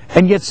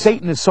 And yet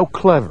Satan is so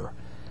clever,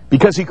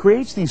 because he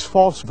creates these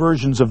false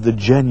versions of the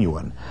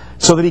genuine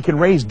so that he can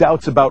raise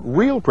doubts about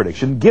real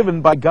prediction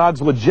given by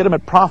God's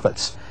legitimate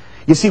prophets.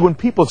 You see, when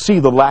people see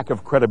the lack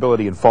of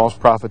credibility in false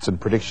prophets and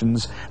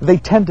predictions, they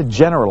tend to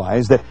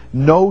generalize that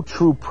no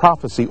true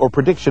prophecy or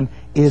prediction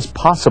is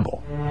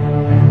possible.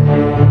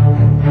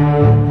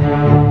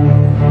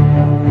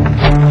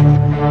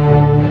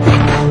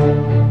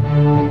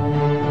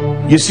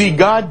 You see,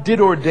 God did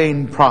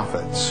ordain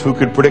prophets who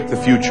could predict the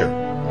future,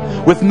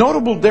 with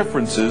notable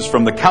differences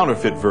from the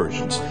counterfeit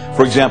versions.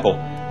 For example,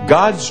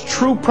 God's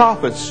true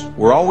prophets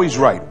were always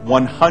right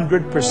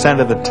 100%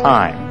 of the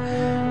time.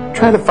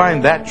 Try to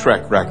find that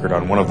track record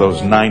on one of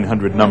those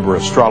 900 number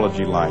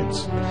astrology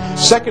lines.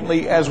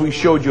 Secondly, as we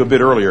showed you a bit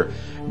earlier,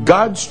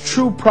 God's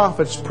true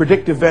prophets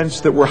predict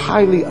events that were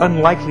highly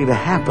unlikely to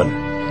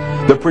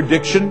happen. The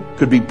prediction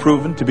could be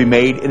proven to be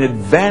made in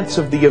advance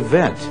of the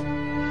event.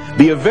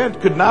 The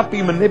event could not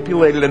be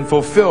manipulated and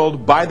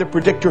fulfilled by the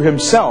predictor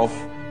himself,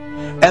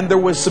 and there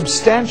was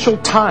substantial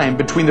time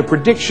between the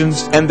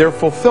predictions and their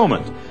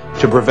fulfillment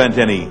to prevent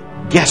any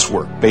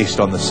guesswork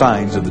based on the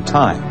signs of the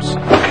times.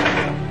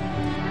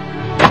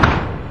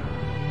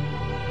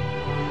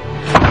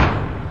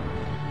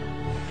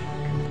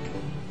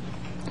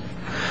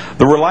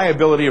 The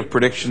reliability of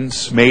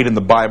predictions made in the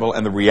Bible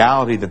and the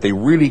reality that they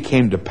really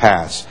came to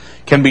pass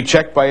can be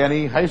checked by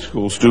any high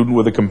school student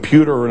with a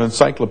computer or an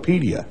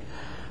encyclopedia.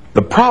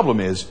 The problem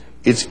is,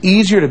 it's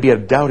easier to be a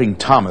doubting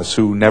Thomas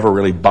who never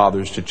really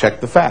bothers to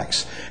check the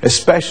facts,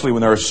 especially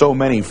when there are so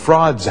many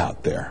frauds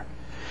out there.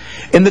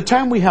 In the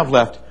time we have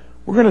left,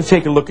 we're going to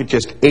take a look at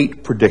just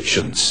 8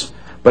 predictions.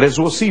 But as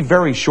we'll see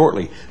very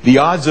shortly, the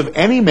odds of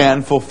any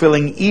man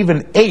fulfilling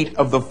even 8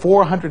 of the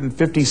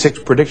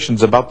 456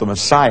 predictions about the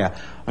Messiah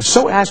are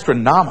so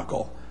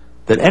astronomical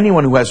that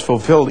anyone who has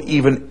fulfilled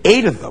even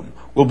 8 of them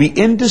will be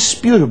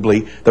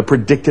indisputably the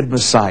predicted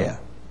Messiah.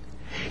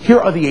 Here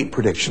are the 8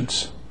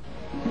 predictions.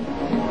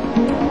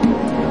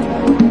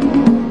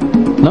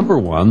 Number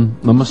 1,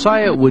 the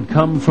Messiah would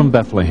come from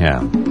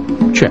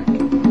Bethlehem. Check.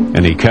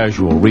 Any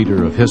casual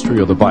reader of history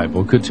or the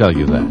Bible could tell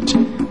you that.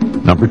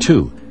 Number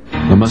 2,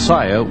 the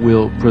Messiah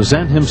will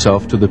present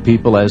himself to the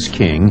people as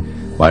king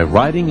by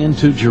riding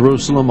into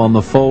Jerusalem on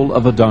the foal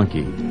of a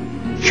donkey.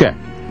 Check.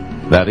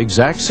 That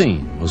exact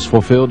scene was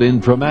fulfilled in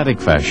dramatic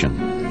fashion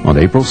on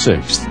April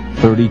 6th,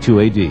 32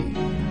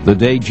 AD, the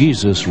day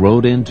Jesus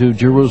rode into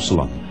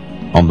Jerusalem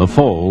on the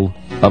foal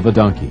of a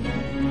donkey.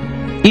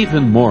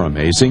 Even more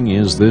amazing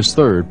is this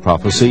third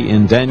prophecy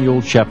in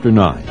Daniel chapter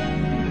 9.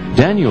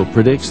 Daniel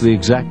predicts the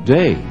exact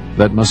day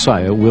that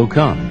Messiah will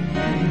come.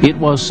 It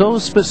was so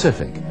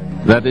specific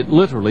that it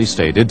literally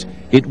stated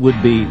it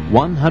would be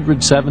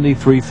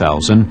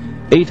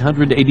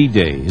 173,880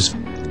 days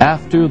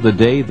after the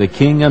day the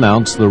king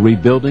announced the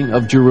rebuilding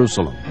of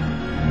Jerusalem.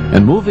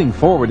 And moving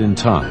forward in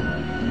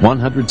time,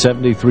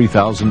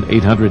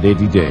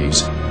 173,880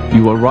 days,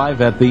 you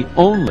arrive at the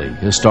only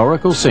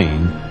historical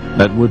scene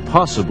that would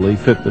possibly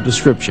fit the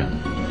description: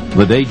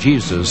 the day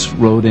Jesus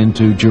rode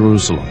into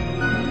Jerusalem.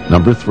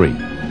 Number 3,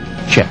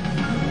 check.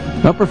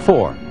 Number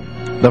 4,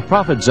 the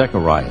prophet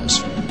Zechariah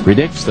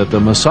predicts that the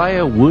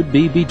Messiah would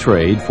be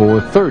betrayed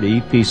for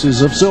 30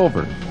 pieces of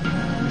silver.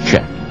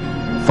 Check.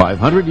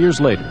 500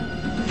 years later,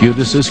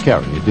 Judas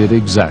Iscariot did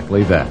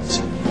exactly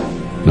that.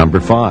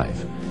 Number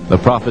 5, the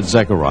prophet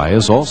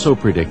Zechariah also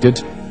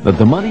predicted that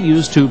the money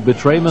used to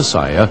betray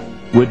Messiah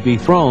would be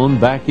thrown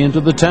back into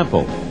the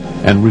temple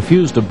and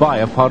refuse to buy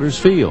a potter's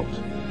field.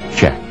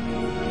 Check.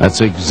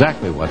 That's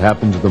exactly what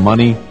happened to the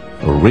money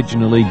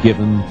originally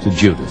given to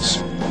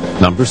Judas.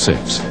 Number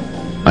 6,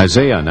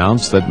 Isaiah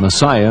announced that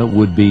Messiah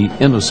would be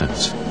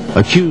innocent,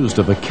 accused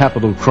of a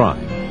capital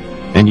crime,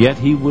 and yet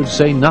he would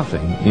say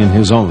nothing in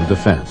his own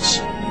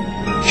defense.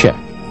 Check.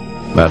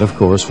 That, of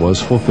course,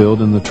 was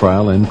fulfilled in the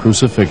trial and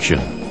crucifixion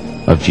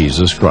of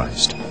Jesus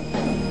Christ.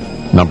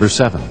 Number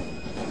 7.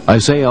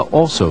 Isaiah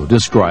also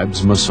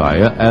describes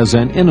Messiah as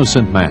an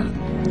innocent man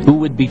who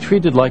would be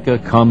treated like a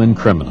common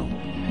criminal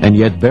and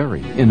yet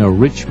buried in a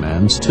rich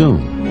man's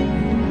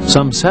tomb.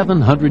 Some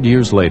 700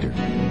 years later,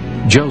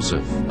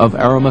 Joseph of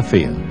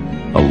Arimathea,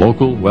 a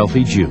local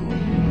wealthy Jew,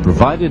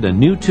 provided a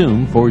new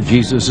tomb for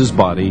Jesus'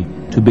 body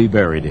to be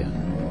buried in,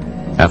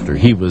 after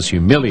he was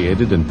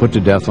humiliated and put to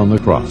death on the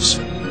cross.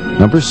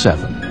 Number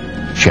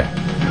 7, check.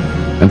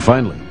 And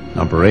finally,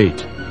 number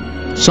 8.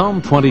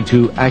 Psalm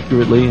 22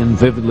 accurately and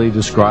vividly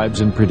describes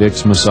and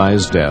predicts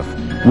Messiah's death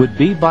would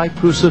be by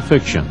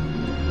crucifixion,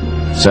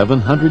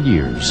 700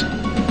 years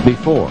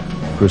before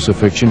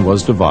crucifixion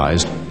was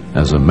devised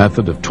as a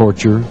method of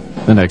torture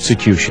and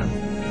execution.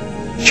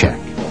 Check.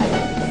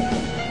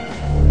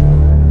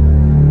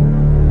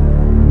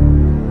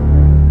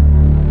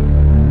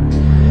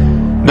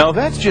 Now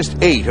that's just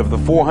 8 of the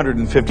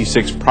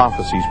 456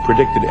 prophecies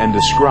predicted and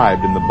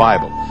described in the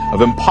Bible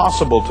of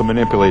impossible to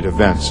manipulate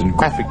events in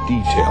graphic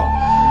detail.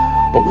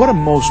 But what do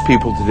most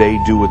people today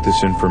do with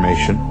this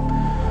information?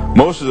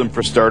 Most of them,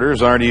 for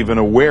starters, aren't even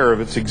aware of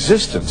its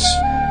existence.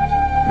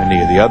 Many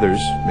of the others,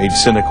 made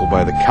cynical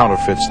by the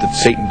counterfeits that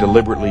Satan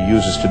deliberately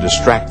uses to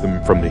distract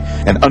them from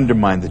and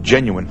undermine the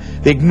genuine,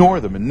 they ignore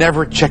them and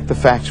never check the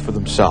facts for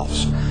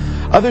themselves.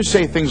 Others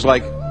say things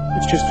like,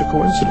 it's just a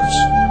coincidence.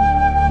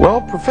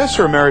 Well,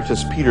 Professor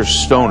Emeritus Peter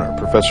Stoner,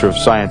 Professor of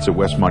Science at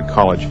Westmont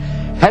College,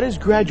 had his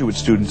graduate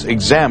students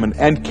examine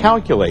and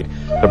calculate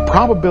the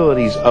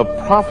probabilities of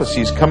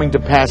prophecies coming to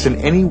pass in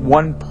any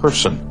one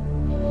person.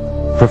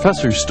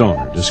 Professor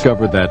Stoner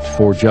discovered that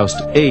for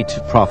just 8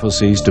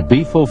 prophecies to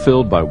be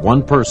fulfilled by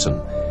one person,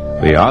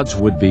 the odds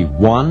would be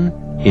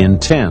 1 in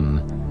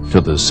 10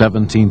 to the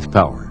 17th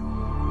power.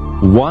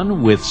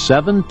 1 with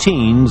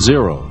 17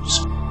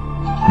 zeros.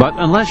 But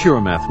unless you're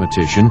a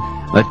mathematician,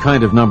 that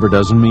kind of number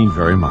doesn't mean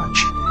very much.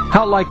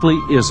 How likely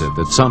is it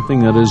that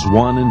something that is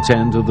 1 in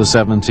 10 to the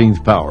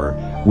 17th power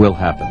will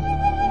happen?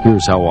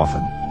 Here's how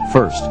often.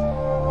 First,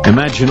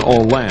 imagine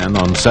all land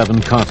on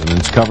 7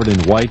 continents covered in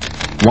white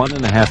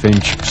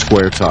 1.5-inch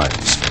square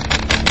tiles.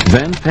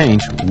 Then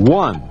paint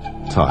one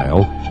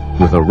tile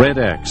with a red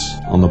X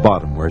on the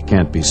bottom where it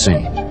can't be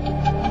seen.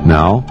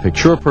 Now,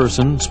 picture a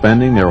person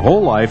spending their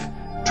whole life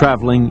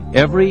traveling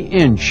every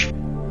inch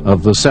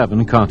of the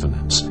 7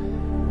 continents.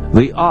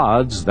 The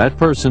odds that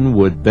person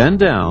would bend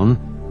down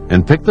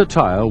and pick the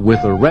tile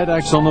with a red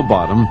X on the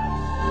bottom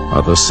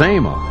are the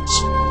same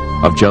odds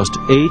of just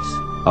 8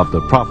 of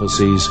the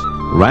prophecies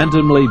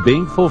randomly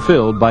being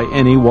fulfilled by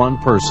any one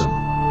person.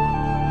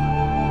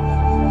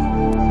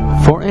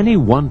 For any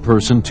one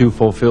person to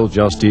fulfill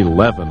just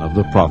 11 of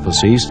the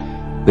prophecies,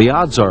 the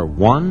odds are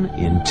 1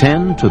 in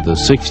 10 to the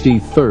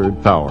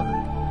 63rd power,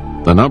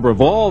 the number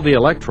of all the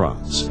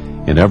electrons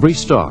in every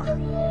star,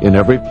 in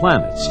every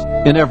planet,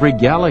 in every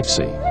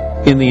galaxy,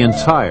 in the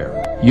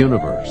entire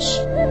universe.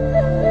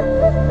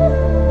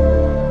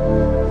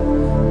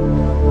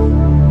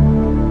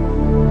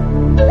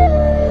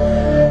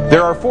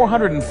 There are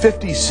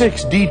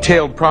 456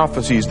 detailed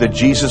prophecies that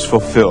Jesus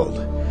fulfilled.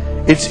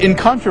 It's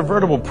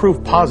incontrovertible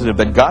proof positive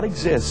that God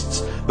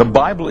exists, the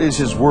Bible is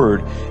His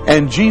Word,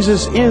 and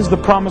Jesus is the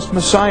promised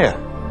Messiah.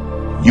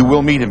 You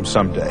will meet Him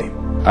someday,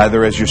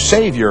 either as your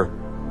Savior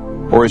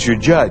or as your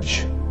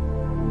Judge.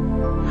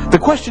 The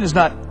question is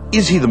not,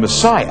 is He the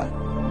Messiah?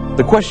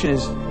 The question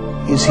is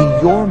He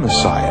your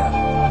Messiah?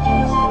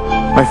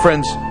 My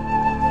friends,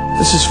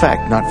 this is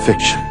fact, not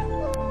fiction.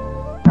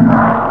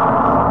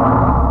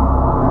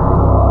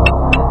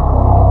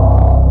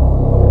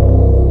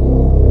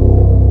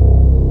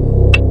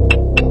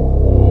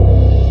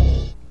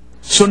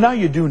 So now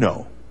you do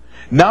know.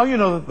 Now you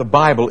know that the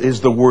Bible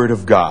is the Word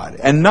of God,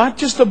 and not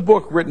just a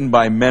book written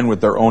by men with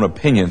their own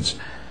opinions.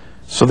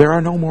 So there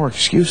are no more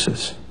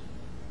excuses.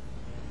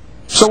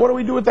 So what do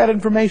we do with that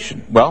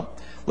information? Well,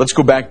 let's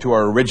go back to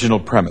our original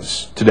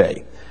premise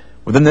today.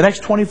 Within the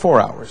next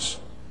 24 hours,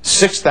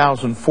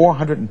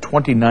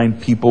 6,429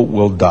 people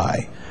will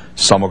die.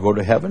 Some will go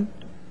to heaven,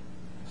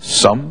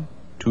 some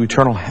to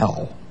eternal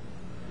hell.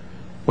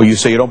 Well, you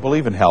say you don't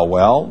believe in hell.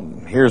 Well,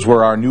 here's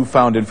where our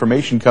newfound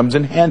information comes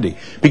in handy.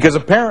 Because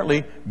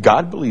apparently,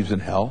 God believes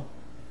in hell.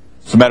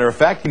 As a matter of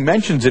fact, He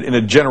mentions it in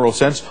a general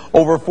sense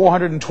over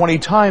 420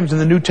 times in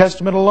the New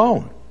Testament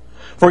alone.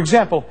 For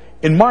example,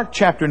 in Mark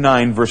chapter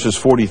 9, verses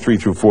 43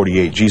 through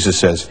 48, Jesus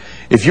says,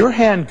 "If your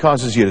hand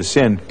causes you to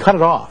sin, cut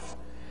it off.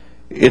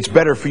 It's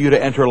better for you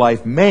to enter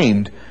life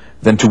maimed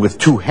than to with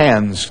 2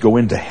 hands go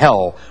into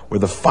hell where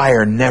the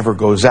fire never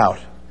goes out.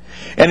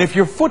 And if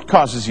your foot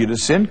causes you to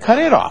sin, cut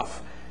it off.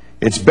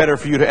 It's better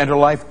for you to enter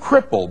life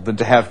crippled than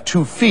to have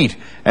 2 feet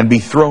and be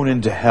thrown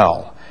into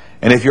hell.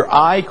 And if your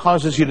eye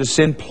causes you to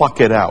sin, pluck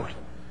it out.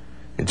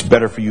 It's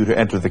better for you to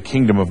enter the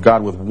kingdom of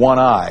God with 1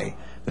 eye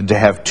than to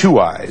have 2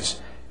 eyes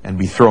and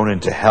be thrown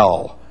into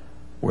hell,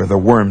 where the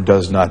worm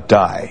does not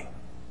die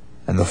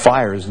and the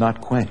fire is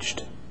not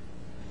quenched."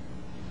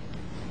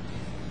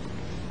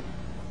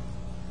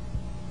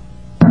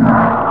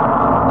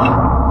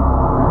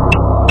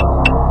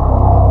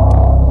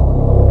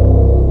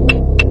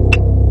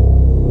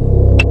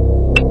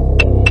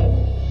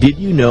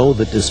 know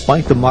that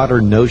despite the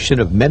modern notion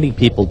of many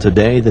people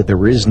today that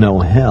there is no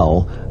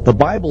hell, the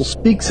Bible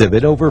speaks of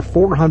it over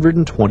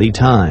 420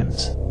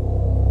 times?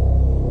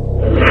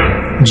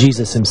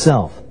 Jesus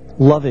himself,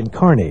 love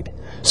incarnate,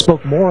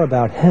 spoke more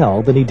about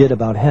hell than he did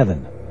about heaven.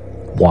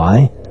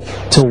 Why?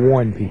 To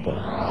warn people,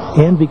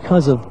 and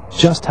because of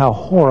just how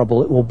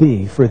horrible it will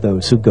be for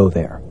those who go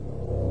there.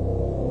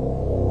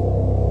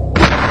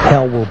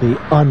 Hell will be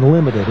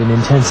unlimited in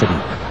intensity.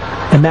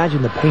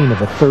 Imagine the pain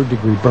of a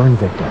third-degree burn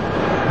victim.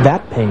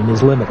 That pain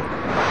is limited.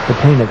 The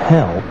pain of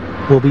hell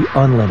will be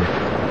unlimited.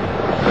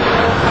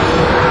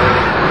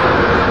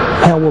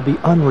 Hell will be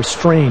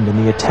unrestrained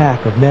in the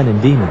attack of men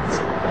and demons.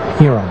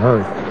 Here on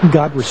earth,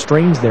 God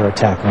restrains their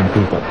attack on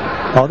people.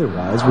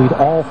 Otherwise, we'd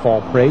all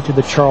fall prey to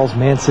the Charles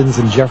Mansons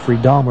and Jeffrey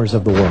Dahmers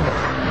of the world.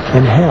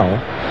 In hell,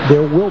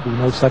 there will be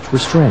no such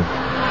restraint.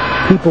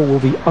 People will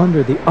be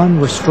under the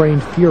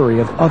unrestrained fury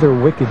of other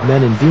wicked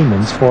men and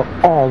demons for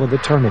all of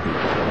eternity.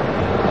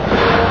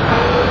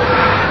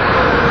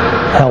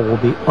 Hell will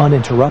be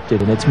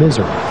uninterrupted in its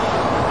misery.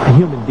 A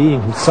human being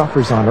who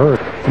suffers on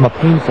earth from a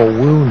painful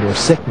wound or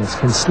sickness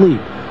can sleep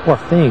or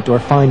faint or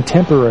find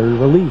temporary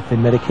relief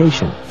in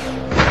medication.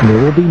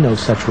 There will be no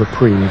such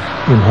reprieve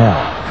in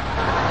hell.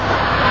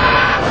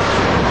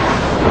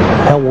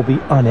 Hell will be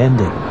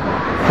unending,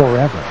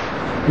 forever.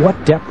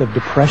 What depth of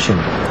depression,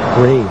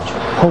 rage,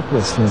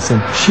 hopelessness,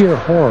 and sheer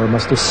horror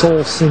must a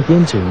soul sink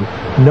into,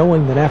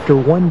 knowing that after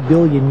 1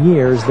 billion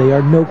years they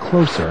are no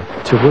closer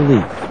to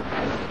relief?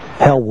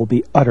 Hell will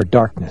be utter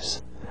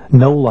darkness,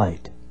 no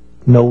light,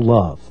 no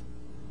love,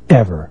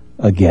 ever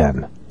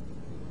again.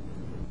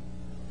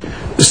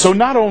 So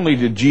not only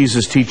did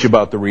Jesus teach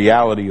about the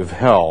reality of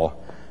hell,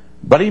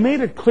 but he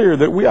made it clear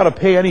that we ought to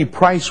pay any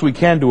price we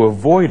can to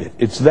avoid it.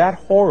 It's that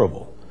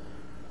horrible.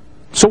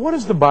 So what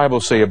does the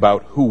Bible say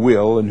about who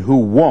will and who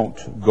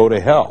won't go to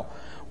hell?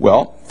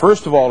 Well,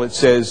 first of all, it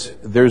says,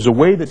 there's a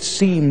way that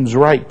seems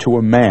right to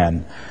a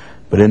man,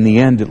 but in the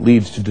end it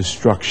leads to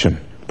destruction.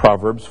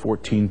 Proverbs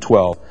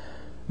 14:12.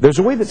 There's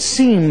a way that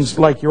seems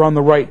like you're on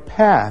the right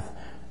path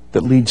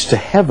that leads to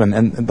heaven,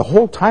 and the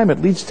whole time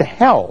it leads to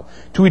hell,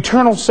 to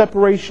eternal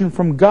separation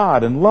from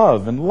God and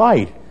love and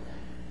light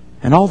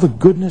and all the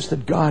goodness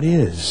that God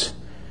is.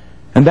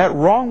 And that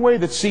wrong way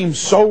that seems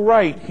so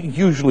right,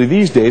 usually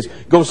these days,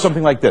 goes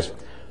something like this.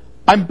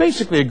 I'm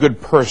basically a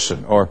good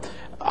person, or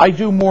I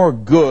do more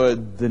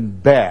good than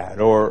bad,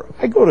 or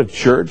I go to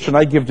church and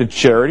I give to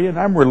charity and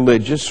I'm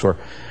religious, or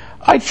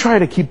I try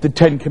to keep the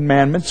 10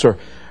 Commandments, or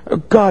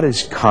God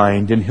is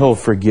kind and He'll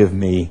forgive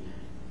me.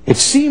 It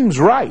seems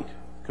right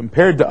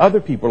compared to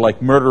other people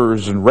like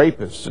murderers and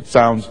rapists. It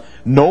sounds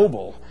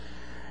noble.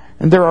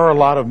 And there are a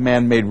lot of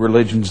man-made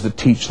religions that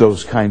teach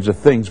those kinds of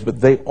things,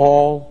 but they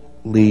all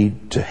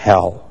lead to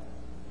hell.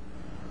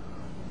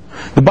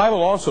 The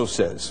Bible also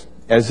says,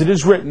 as it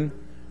is written,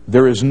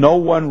 there is no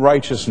one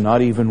righteous,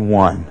 not even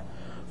one,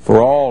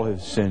 for all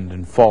have sinned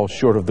and fall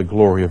short of the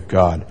glory of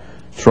God.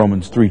 It's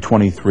Romans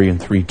 3:23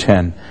 and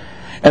 3:10.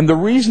 And the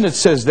reason it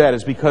says that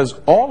is because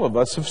all of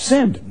us have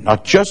sinned,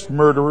 not just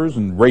murderers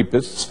and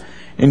rapists.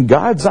 In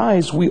God's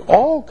eyes, we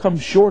all come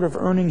short of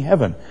earning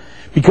heaven.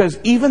 Because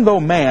even though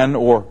man,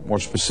 or more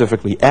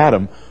specifically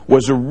Adam,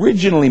 was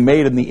originally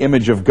made in the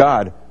image of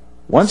God,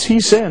 once he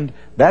sinned,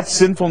 that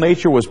sinful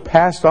nature was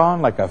passed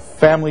on like a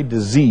family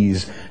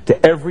disease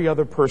to every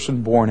other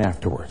person born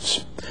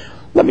afterwards.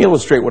 Let me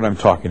illustrate what I'm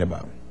talking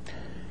about.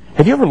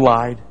 Have you ever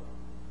lied?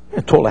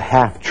 Told a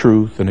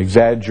half-truth, an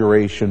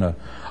exaggeration,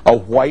 a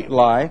white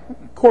lie?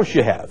 Of course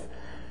you have.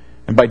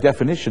 And by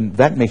definition,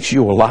 that makes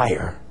you a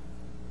liar.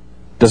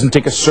 It doesn't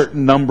take a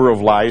certain number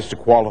of lies to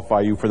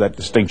qualify you for that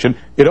distinction.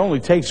 It only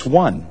takes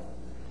one.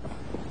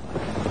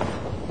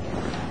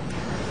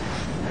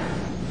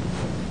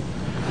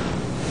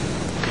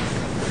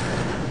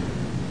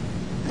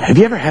 Have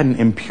you ever had an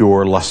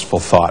impure, lustful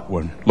thought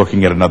when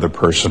looking at another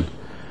person?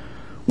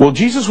 Well,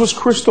 Jesus was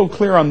crystal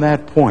clear on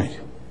that point.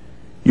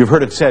 You've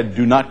heard it said,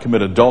 do not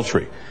commit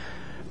adultery.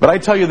 But I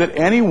tell you that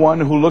anyone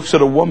who looks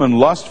at a woman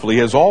lustfully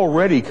has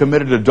already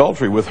committed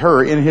adultery with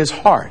her in his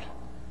heart.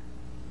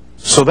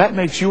 So that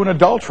makes you an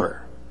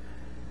adulterer.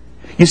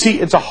 You see,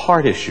 it's a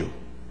heart issue.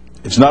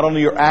 It's not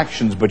only your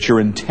actions, but your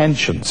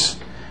intentions.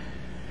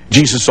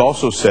 Jesus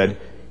also said,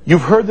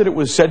 you've heard that it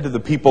was said to the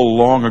people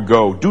long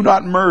ago, do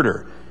not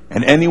murder,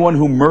 and anyone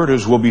who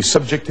murders will be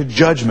subject to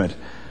judgment.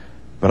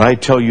 But I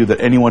tell you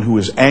that anyone who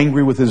is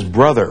angry with his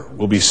brother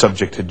will be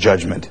subject to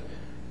judgment.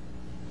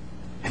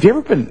 Have you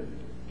ever been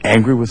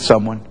angry with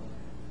someone?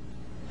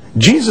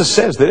 Jesus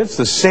says that it's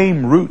the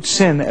same root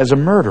sin as a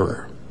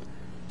murderer.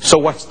 So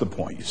what's the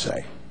point, you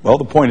say? Well,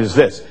 the point is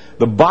this.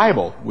 The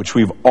Bible, which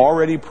we've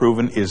already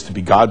proven is to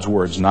be God's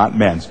words, not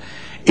men's,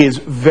 is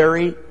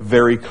very,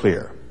 very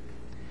clear.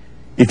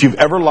 If you've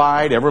ever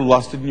lied, ever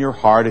lusted in your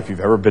heart, if you've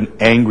ever been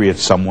angry at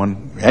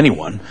someone,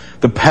 anyone,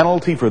 the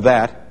penalty for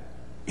that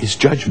is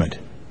judgment.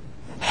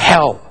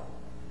 Hell.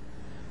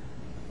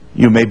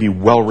 You may be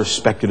well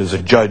respected as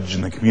a judge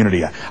in the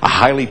community, a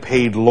highly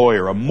paid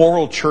lawyer, a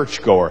moral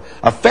churchgoer,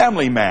 a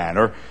family man,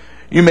 or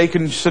you may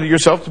consider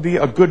yourself to be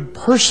a good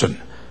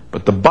person.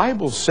 But the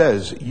Bible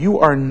says you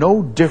are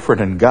no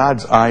different in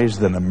God's eyes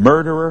than a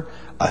murderer,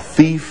 a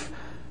thief,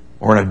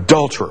 or an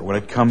adulterer when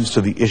it comes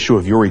to the issue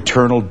of your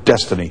eternal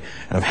destiny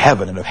and of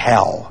heaven and of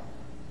hell.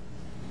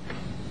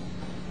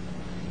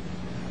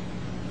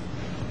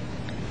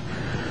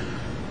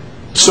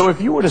 So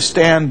if you were to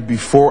stand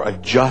before a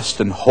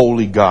just and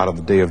holy God on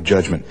the day of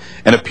judgment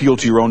and appeal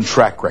to your own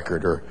track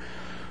record, or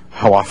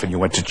how often you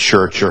went to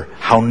church, or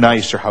how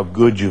nice or how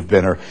good you've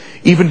been, or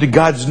even to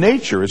God's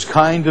nature as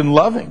kind and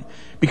loving,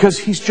 because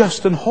He's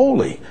just and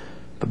holy,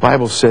 the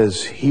Bible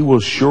says He will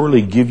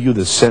surely give you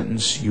the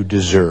sentence you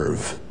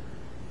deserve.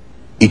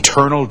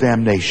 Eternal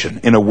damnation.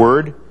 In a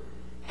word,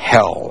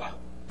 hell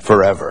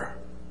forever.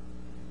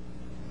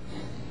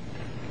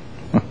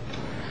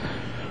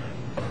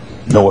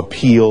 No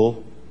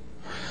appeal,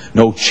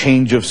 no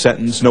change of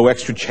sentence, no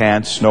extra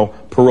chance, no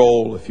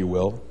parole, if you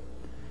will.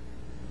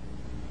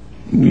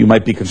 You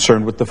might be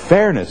concerned with the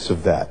fairness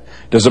of that.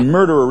 Does a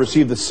murderer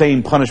receive the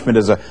same punishment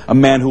as a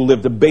man who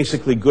lived a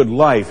basically good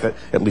life,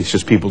 at least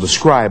as people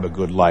describe a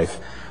good life?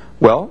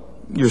 Well,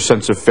 your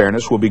sense of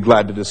fairness will be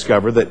glad to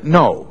discover that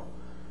no,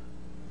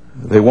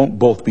 they won't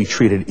both be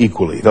treated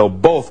equally. They'll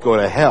both go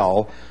to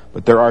hell,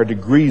 but there are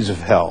degrees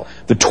of hell.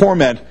 The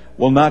torment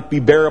will not be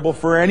bearable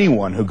for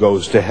anyone who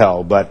goes to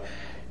hell, but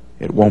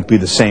it won't be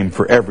the same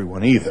for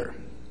everyone either.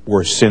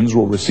 Worse sins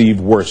will receive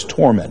worse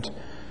torment.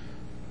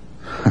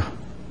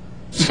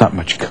 It's not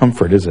much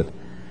comfort, is it?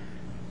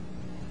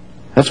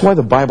 That's why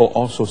the Bible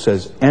also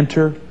says,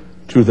 enter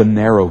through the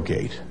narrow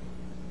gate.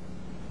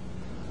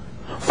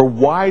 For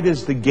wide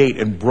is the gate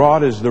and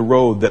broad is the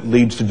road that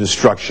leads to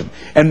destruction,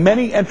 and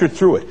many enter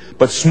through it.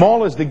 But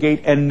small is the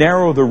gate and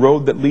narrow the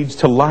road that leads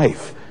to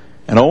life,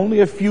 and only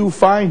a few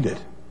find it.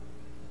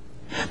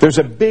 There's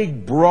a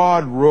big,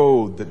 broad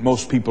road that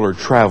most people are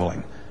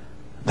traveling.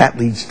 That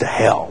leads to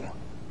hell.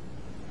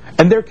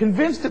 And they're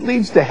convinced it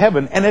leads to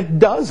heaven, and it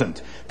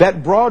doesn't.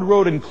 That broad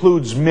road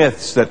includes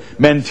myths that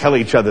men tell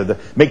each other to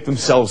make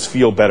themselves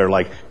feel better,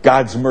 like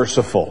God's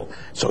merciful,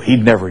 so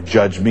He'd never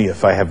judge me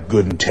if I have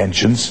good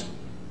intentions.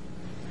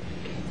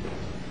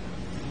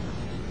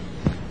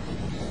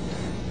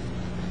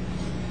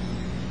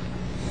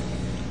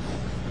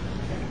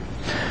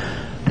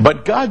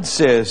 But God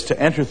says to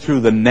enter through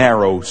the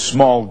narrow,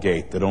 small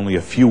gate that only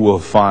a few will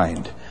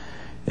find.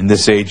 In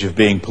this age of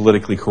being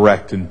politically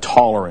correct and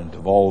tolerant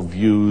of all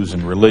views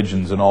and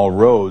religions and all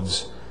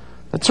roads,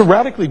 that's a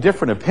radically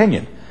different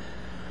opinion.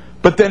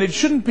 But then it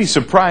shouldn't be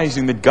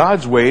surprising that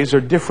God's ways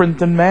are different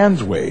than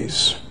man's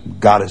ways.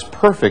 God is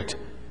perfect,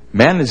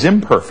 man is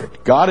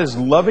imperfect. God is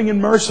loving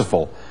and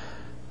merciful,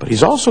 but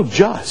He's also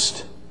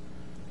just.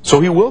 So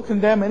He will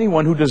condemn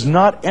anyone who does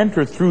not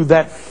enter through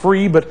that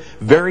free but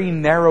very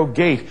narrow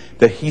gate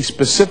that He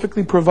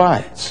specifically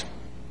provides.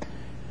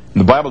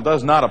 The Bible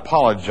does not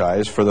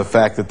apologize for the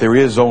fact that there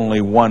is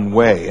only one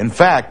way. In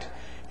fact,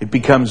 it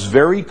becomes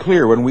very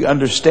clear when we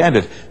understand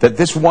it that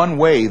this one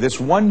way, this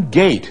one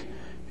gate,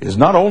 is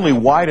not only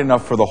wide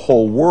enough for the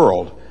whole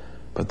world,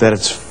 but that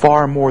it's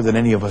far more than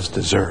any of us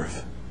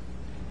deserve.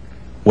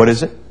 What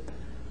is it?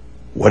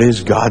 What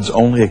is God's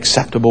only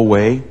acceptable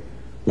way?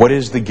 What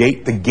is the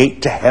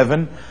gate to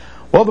heaven?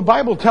 Well, the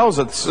Bible tells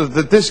us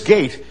that this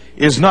gate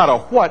is not a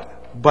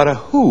what, but a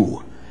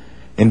who.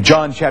 In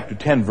John chapter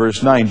 10,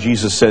 verse 9,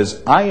 Jesus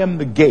says, I am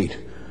the gate.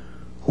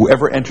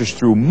 Whoever enters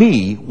through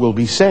me will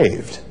be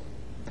saved.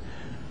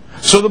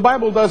 So the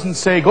Bible doesn't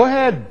say, go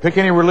ahead, pick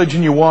any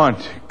religion you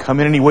want. Come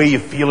in any way you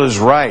feel is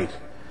right.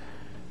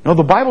 No,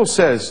 the Bible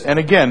says, and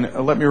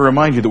again, let me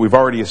remind you that we've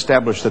already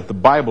established that the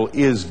Bible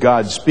is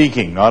God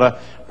speaking, not a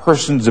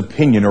person's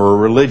opinion or a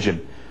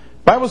religion.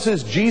 The Bible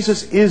says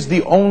Jesus is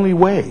the only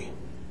way,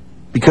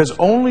 because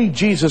only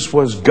Jesus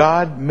was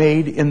God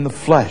made in the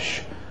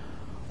flesh.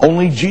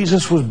 Only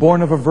Jesus was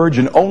born of a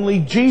virgin. Only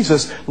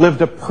Jesus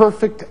lived a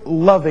perfect,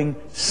 loving,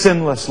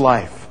 sinless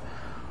life.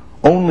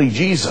 Only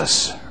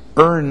Jesus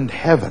earned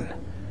heaven.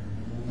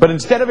 But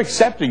instead of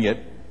accepting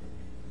it,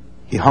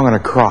 He hung on a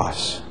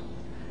cross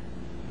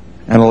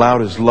and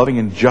allowed His loving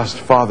and just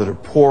Father to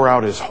pour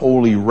out His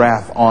holy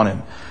wrath on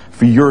Him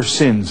for your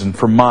sins and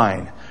for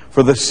mine,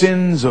 for the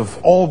sins of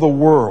all the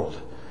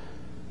world,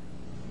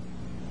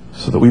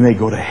 so that we may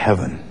go to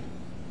heaven.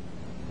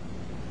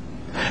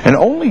 And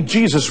only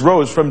Jesus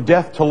rose from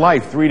death to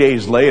life 3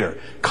 days later,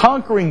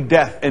 conquering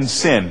death and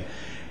sin,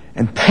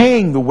 and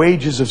paying the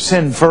wages of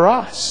sin for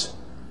us.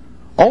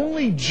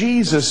 Only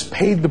Jesus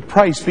paid the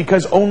price,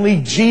 because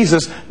only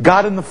Jesus,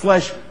 God in the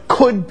flesh,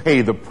 could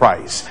pay the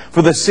price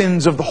for the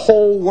sins of the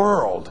whole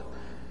world.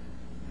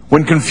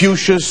 When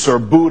Confucius or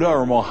Buddha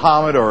or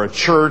Mohammed or a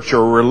church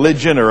or a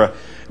religion or a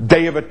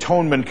Day of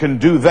Atonement can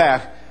do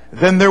that,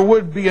 then there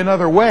would be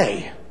another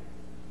way.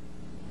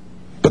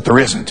 But there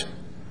isn't.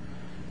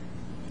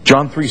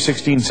 John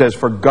 3:16 says,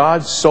 For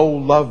God so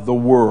loved the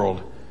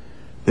world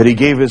that He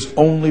gave His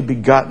only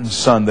begotten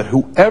Son, that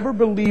whoever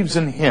believes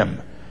in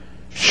Him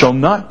shall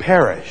not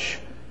perish,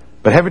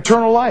 but have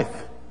eternal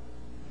life.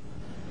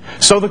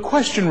 So the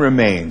question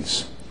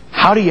remains,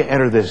 how do you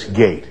enter this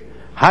gate?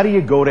 How do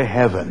you go to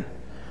heaven?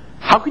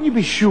 How can you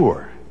be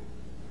sure?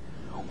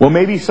 Well,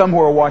 maybe some who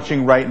are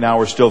watching right now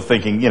are still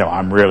thinking,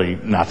 I'm really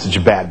not such a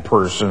bad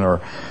person,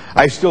 or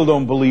I still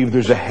don't believe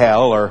there's a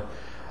hell, or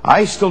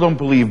I still don't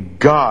believe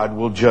God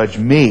will judge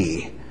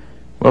me.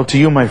 Well, to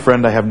you, my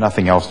friend, I have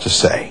nothing else to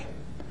say.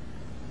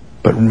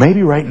 But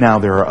maybe right now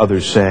there are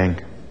others saying,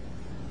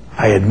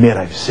 I admit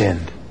I've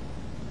sinned.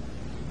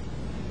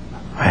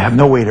 I have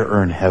no way to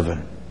earn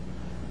heaven.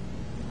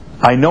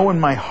 I know in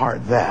my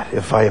heart that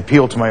if I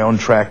appeal to my own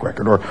track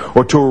record,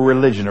 or to a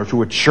religion, or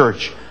to a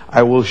church,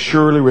 I will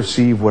surely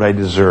receive what I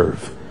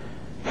deserve.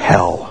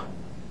 Hell.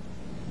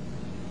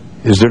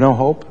 Is there no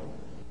hope?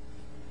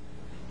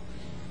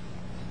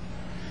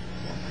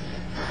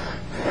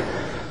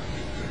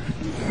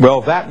 Well,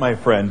 that, my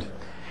friend,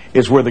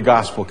 is where the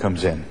gospel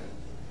comes in.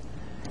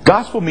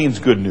 Gospel means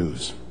good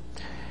news.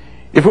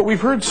 If what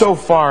we've heard so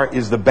far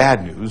is the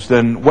bad news,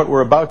 then what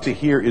we're about to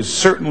hear is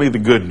certainly the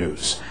good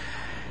news.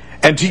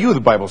 And to you, the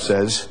Bible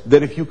says,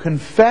 that if you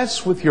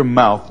confess with your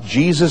mouth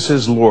Jesus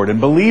is Lord and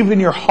believe in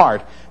your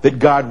heart that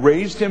God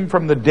raised him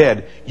from the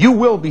dead, you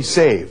will be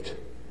saved.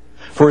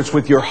 For it's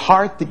with your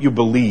heart that you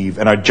believe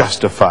and are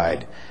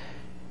justified.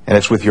 And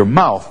it's with your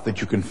mouth that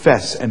you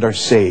confess and are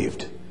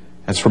saved.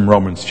 That's from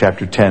Romans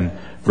chapter 10,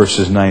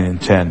 verses 9 and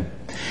 10.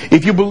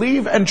 If you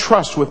believe and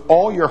trust with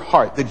all your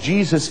heart that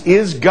Jesus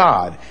is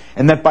God,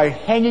 and that by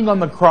hanging on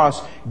the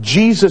cross,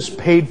 Jesus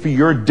paid for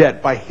your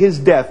debt by his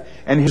death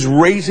and his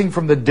raising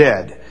from the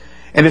dead,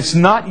 and it's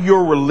not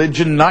your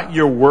religion, not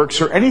your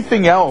works, or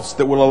anything else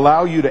that will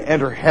allow you to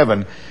enter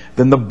heaven,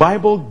 then the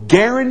Bible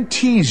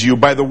guarantees you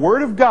by the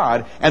Word of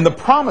God and the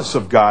promise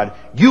of God,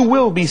 you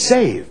will be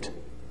saved.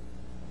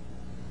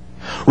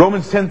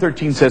 Romans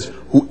 10:13 says,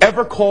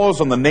 whoever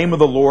calls on the name of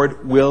the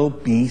Lord will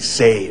be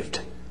saved.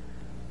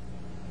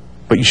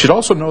 But you should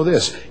also know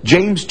this.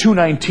 James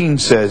 2:19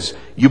 says,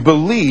 you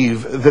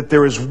believe that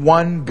there is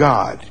one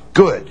God.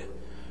 Good.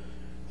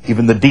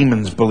 Even the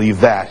demons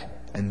believe that,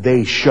 and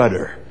they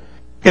shudder.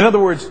 In other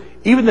words,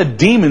 even the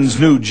demons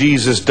knew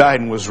Jesus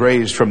died and was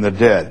raised from the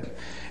dead,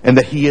 and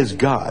that he is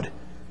God.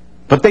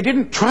 But they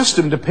didn't trust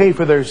him to pay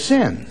for their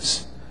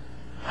sins.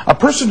 A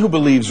person who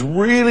believes,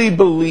 really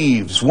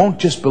believes, won't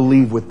just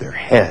believe with their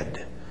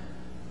head.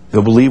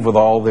 They'll believe with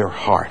all their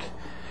heart.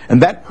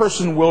 And that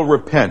person will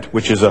repent,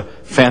 which is a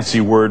fancy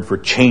word for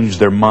change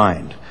their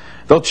mind.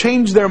 They'll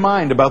change their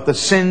mind about the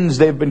sins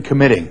they've been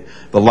committing.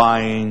 The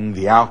lying,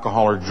 the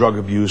alcohol or drug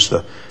abuse,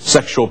 the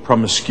sexual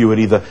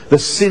promiscuity, the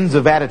sins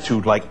of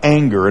attitude like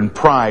anger and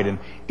pride and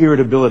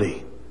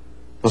irritability.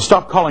 They'll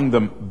stop calling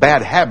them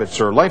bad habits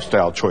or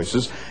lifestyle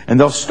choices, and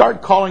they'll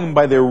start calling them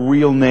by their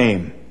real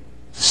name,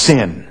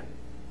 sin.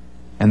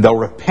 And they'll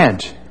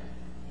repent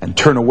and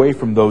turn away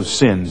from those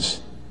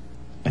sins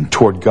and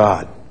toward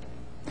God.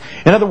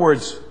 In other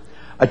words,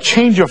 a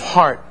change of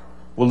heart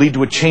will lead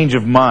to a change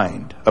of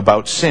mind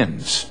about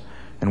sins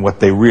and what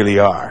they really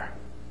are.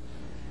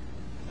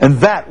 And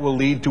that will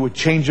lead to a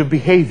change of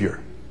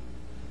behavior.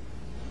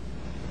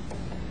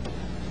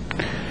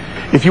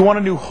 If you want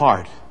a new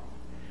heart,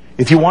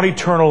 if you want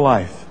eternal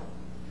life,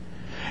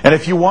 and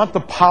if you want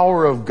the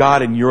power of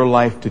God in your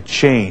life to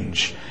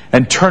change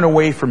and turn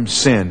away from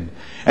sin,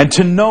 and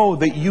to know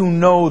that you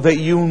know that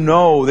you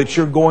know that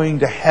you're going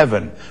to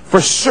heaven for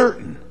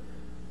certain,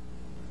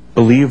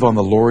 believe on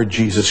the Lord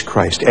Jesus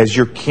Christ as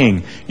your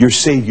King, your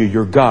Savior,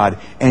 your God,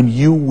 and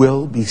you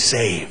will be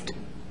saved.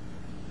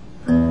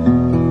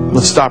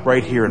 Let's stop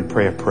right here and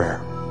pray a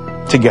prayer.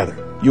 Together,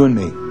 you and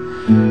me.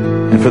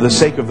 And for the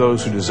sake of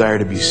those who desire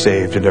to be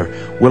saved and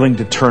are willing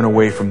to turn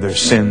away from their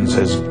sins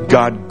as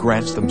God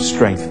grants them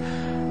strength,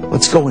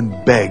 let's go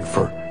and beg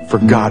for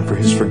God for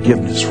his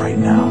forgiveness right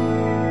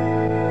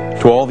now.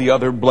 To all the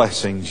other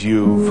blessings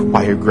you've,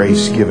 by your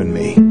grace, given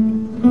me.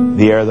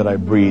 The air that I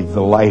breathe,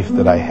 the life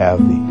that I have,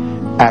 the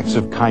acts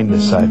of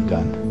kindness I've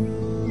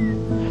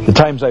done. The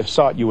times I've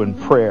sought you in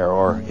prayer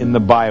or in the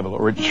Bible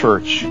or at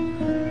church.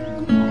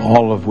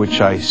 All of which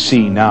I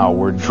see now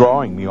were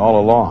drawing me all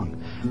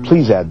along.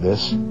 Please add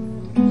this.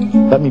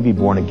 Let me be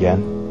born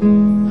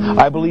again.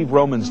 I believe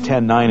Romans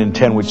 10:9 and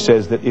 10, which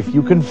says that if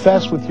you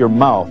confess with your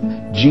mouth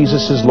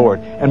Jesus is Lord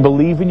and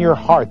believe in your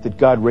heart that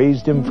God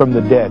raised him from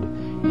the dead,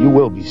 you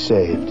will be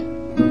saved.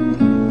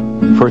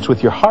 For it's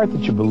with your heart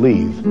that you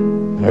believe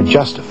and are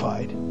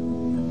justified,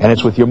 and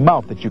it's with your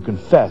mouth that you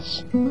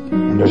confess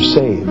and are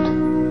saved.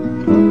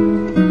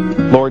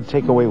 Lord,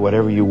 take away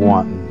whatever you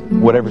want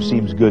and whatever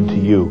seems good to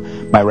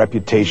you, my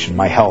reputation,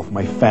 my health,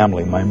 my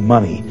family, my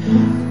money.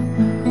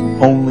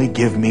 Only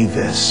give me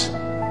this.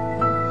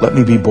 Let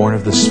me be born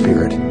of the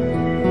Spirit,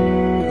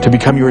 to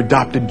become your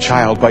adopted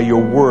child by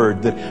your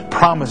word that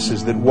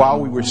promises that while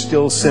we were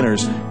still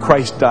sinners,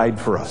 Christ died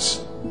for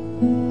us.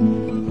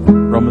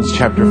 Romans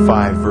chapter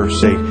 5,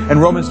 verse 8,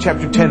 and Romans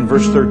chapter 10,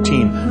 verse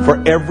 13,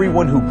 for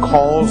everyone who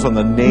calls on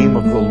the name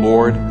of the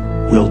Lord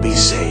will be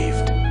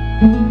saved.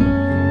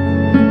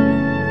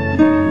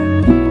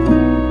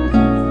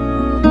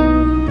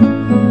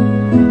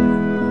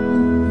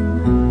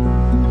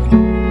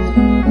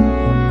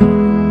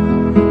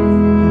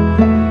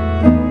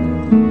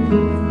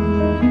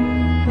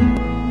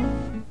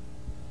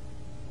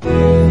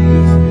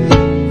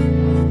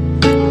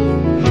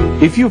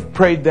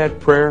 prayed that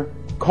prayer,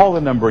 call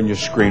the number on your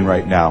screen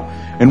right now,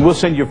 and we'll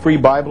send you a free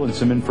Bible and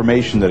some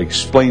information that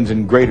explains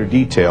in greater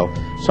detail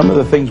some of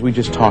the things we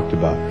just talked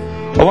about,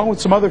 along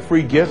with some other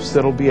free gifts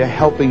that'll be a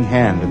helping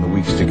hand in the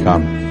weeks to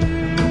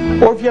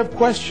come. Or if you have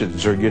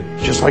questions or you'd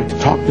just like to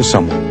talk to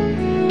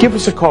someone, give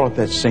us a call at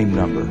that same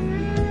number.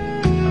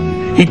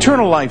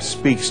 Eternal life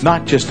speaks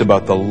not just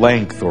about the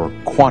length or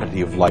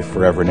quantity of life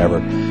forever and ever,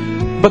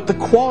 but the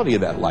quality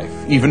of that life,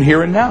 even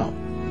here and now.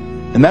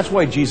 And that's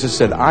why Jesus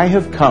said, I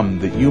have come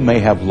that you may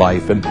have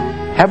life and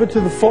have it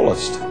to the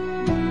fullest.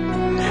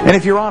 And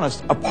if you're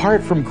honest,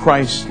 apart from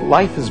Christ,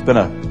 life has been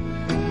a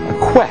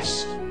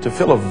quest to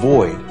fill a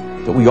void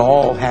that we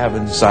all have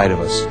inside of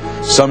us.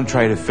 Some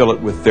try to fill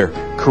it with their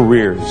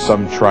careers,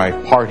 some try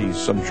parties,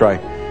 some try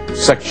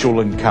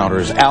sexual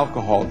encounters,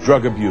 alcohol,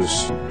 drug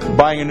abuse,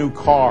 buying a new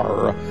car,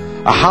 or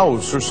a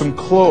house, or some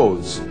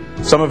clothes.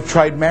 Some have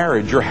tried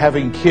marriage, or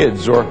having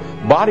kids, or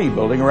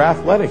bodybuilding, or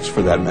athletics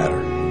for that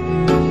matter.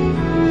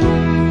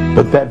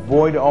 But that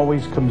void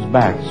always comes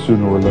back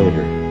sooner or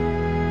later.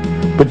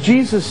 But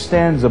Jesus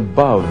stands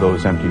above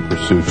those empty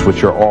pursuits,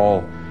 which are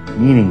all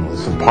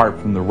meaningless apart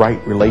from the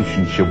right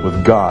relationship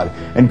with God,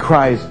 and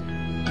cries,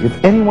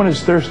 if anyone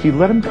is thirsty,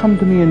 let him come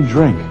to me and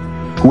drink.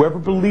 Whoever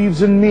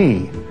believes in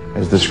me,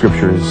 as the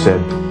scripture has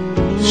said,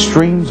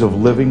 streams of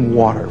living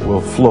water will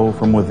flow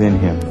from within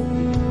him.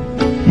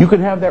 You can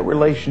have that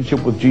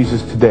relationship with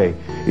Jesus today.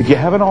 If you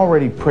haven't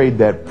already prayed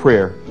that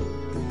prayer,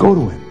 go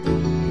to him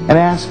and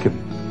ask him.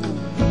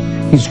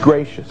 He's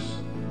gracious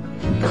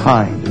and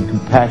kind and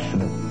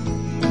compassionate.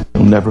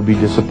 You'll never be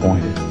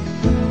disappointed.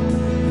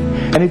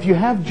 And if you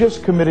have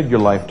just committed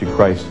your life to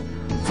Christ,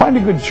 find a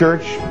good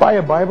church, buy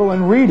a Bible,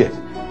 and read it,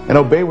 and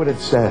obey what it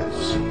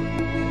says.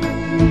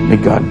 May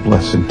God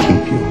bless and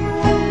keep you.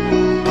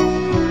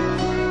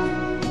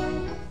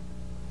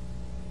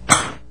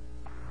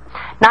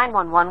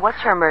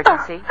 What's your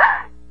emergency?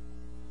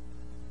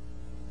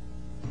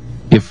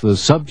 If the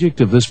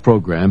subject of this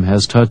program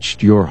has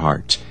touched your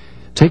heart,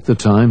 take the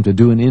time to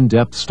do an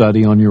in-depth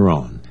study on your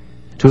own.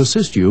 To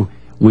assist you,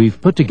 we've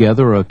put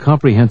together a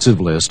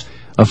comprehensive list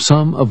of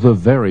some of the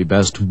very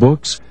best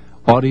books,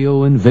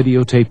 audio and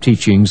videotape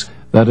teachings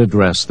that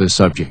address this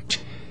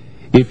subject.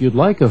 If you'd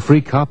like a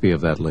free copy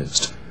of that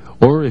list,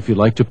 or if you'd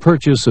like to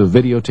purchase a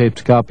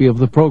videotaped copy of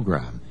the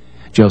program,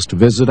 just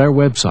visit our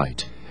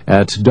website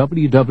at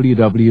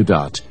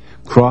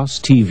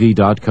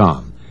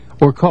www.crosstv.com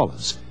or call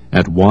us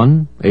at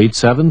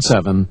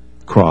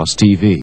 1-877-CROSS-TV.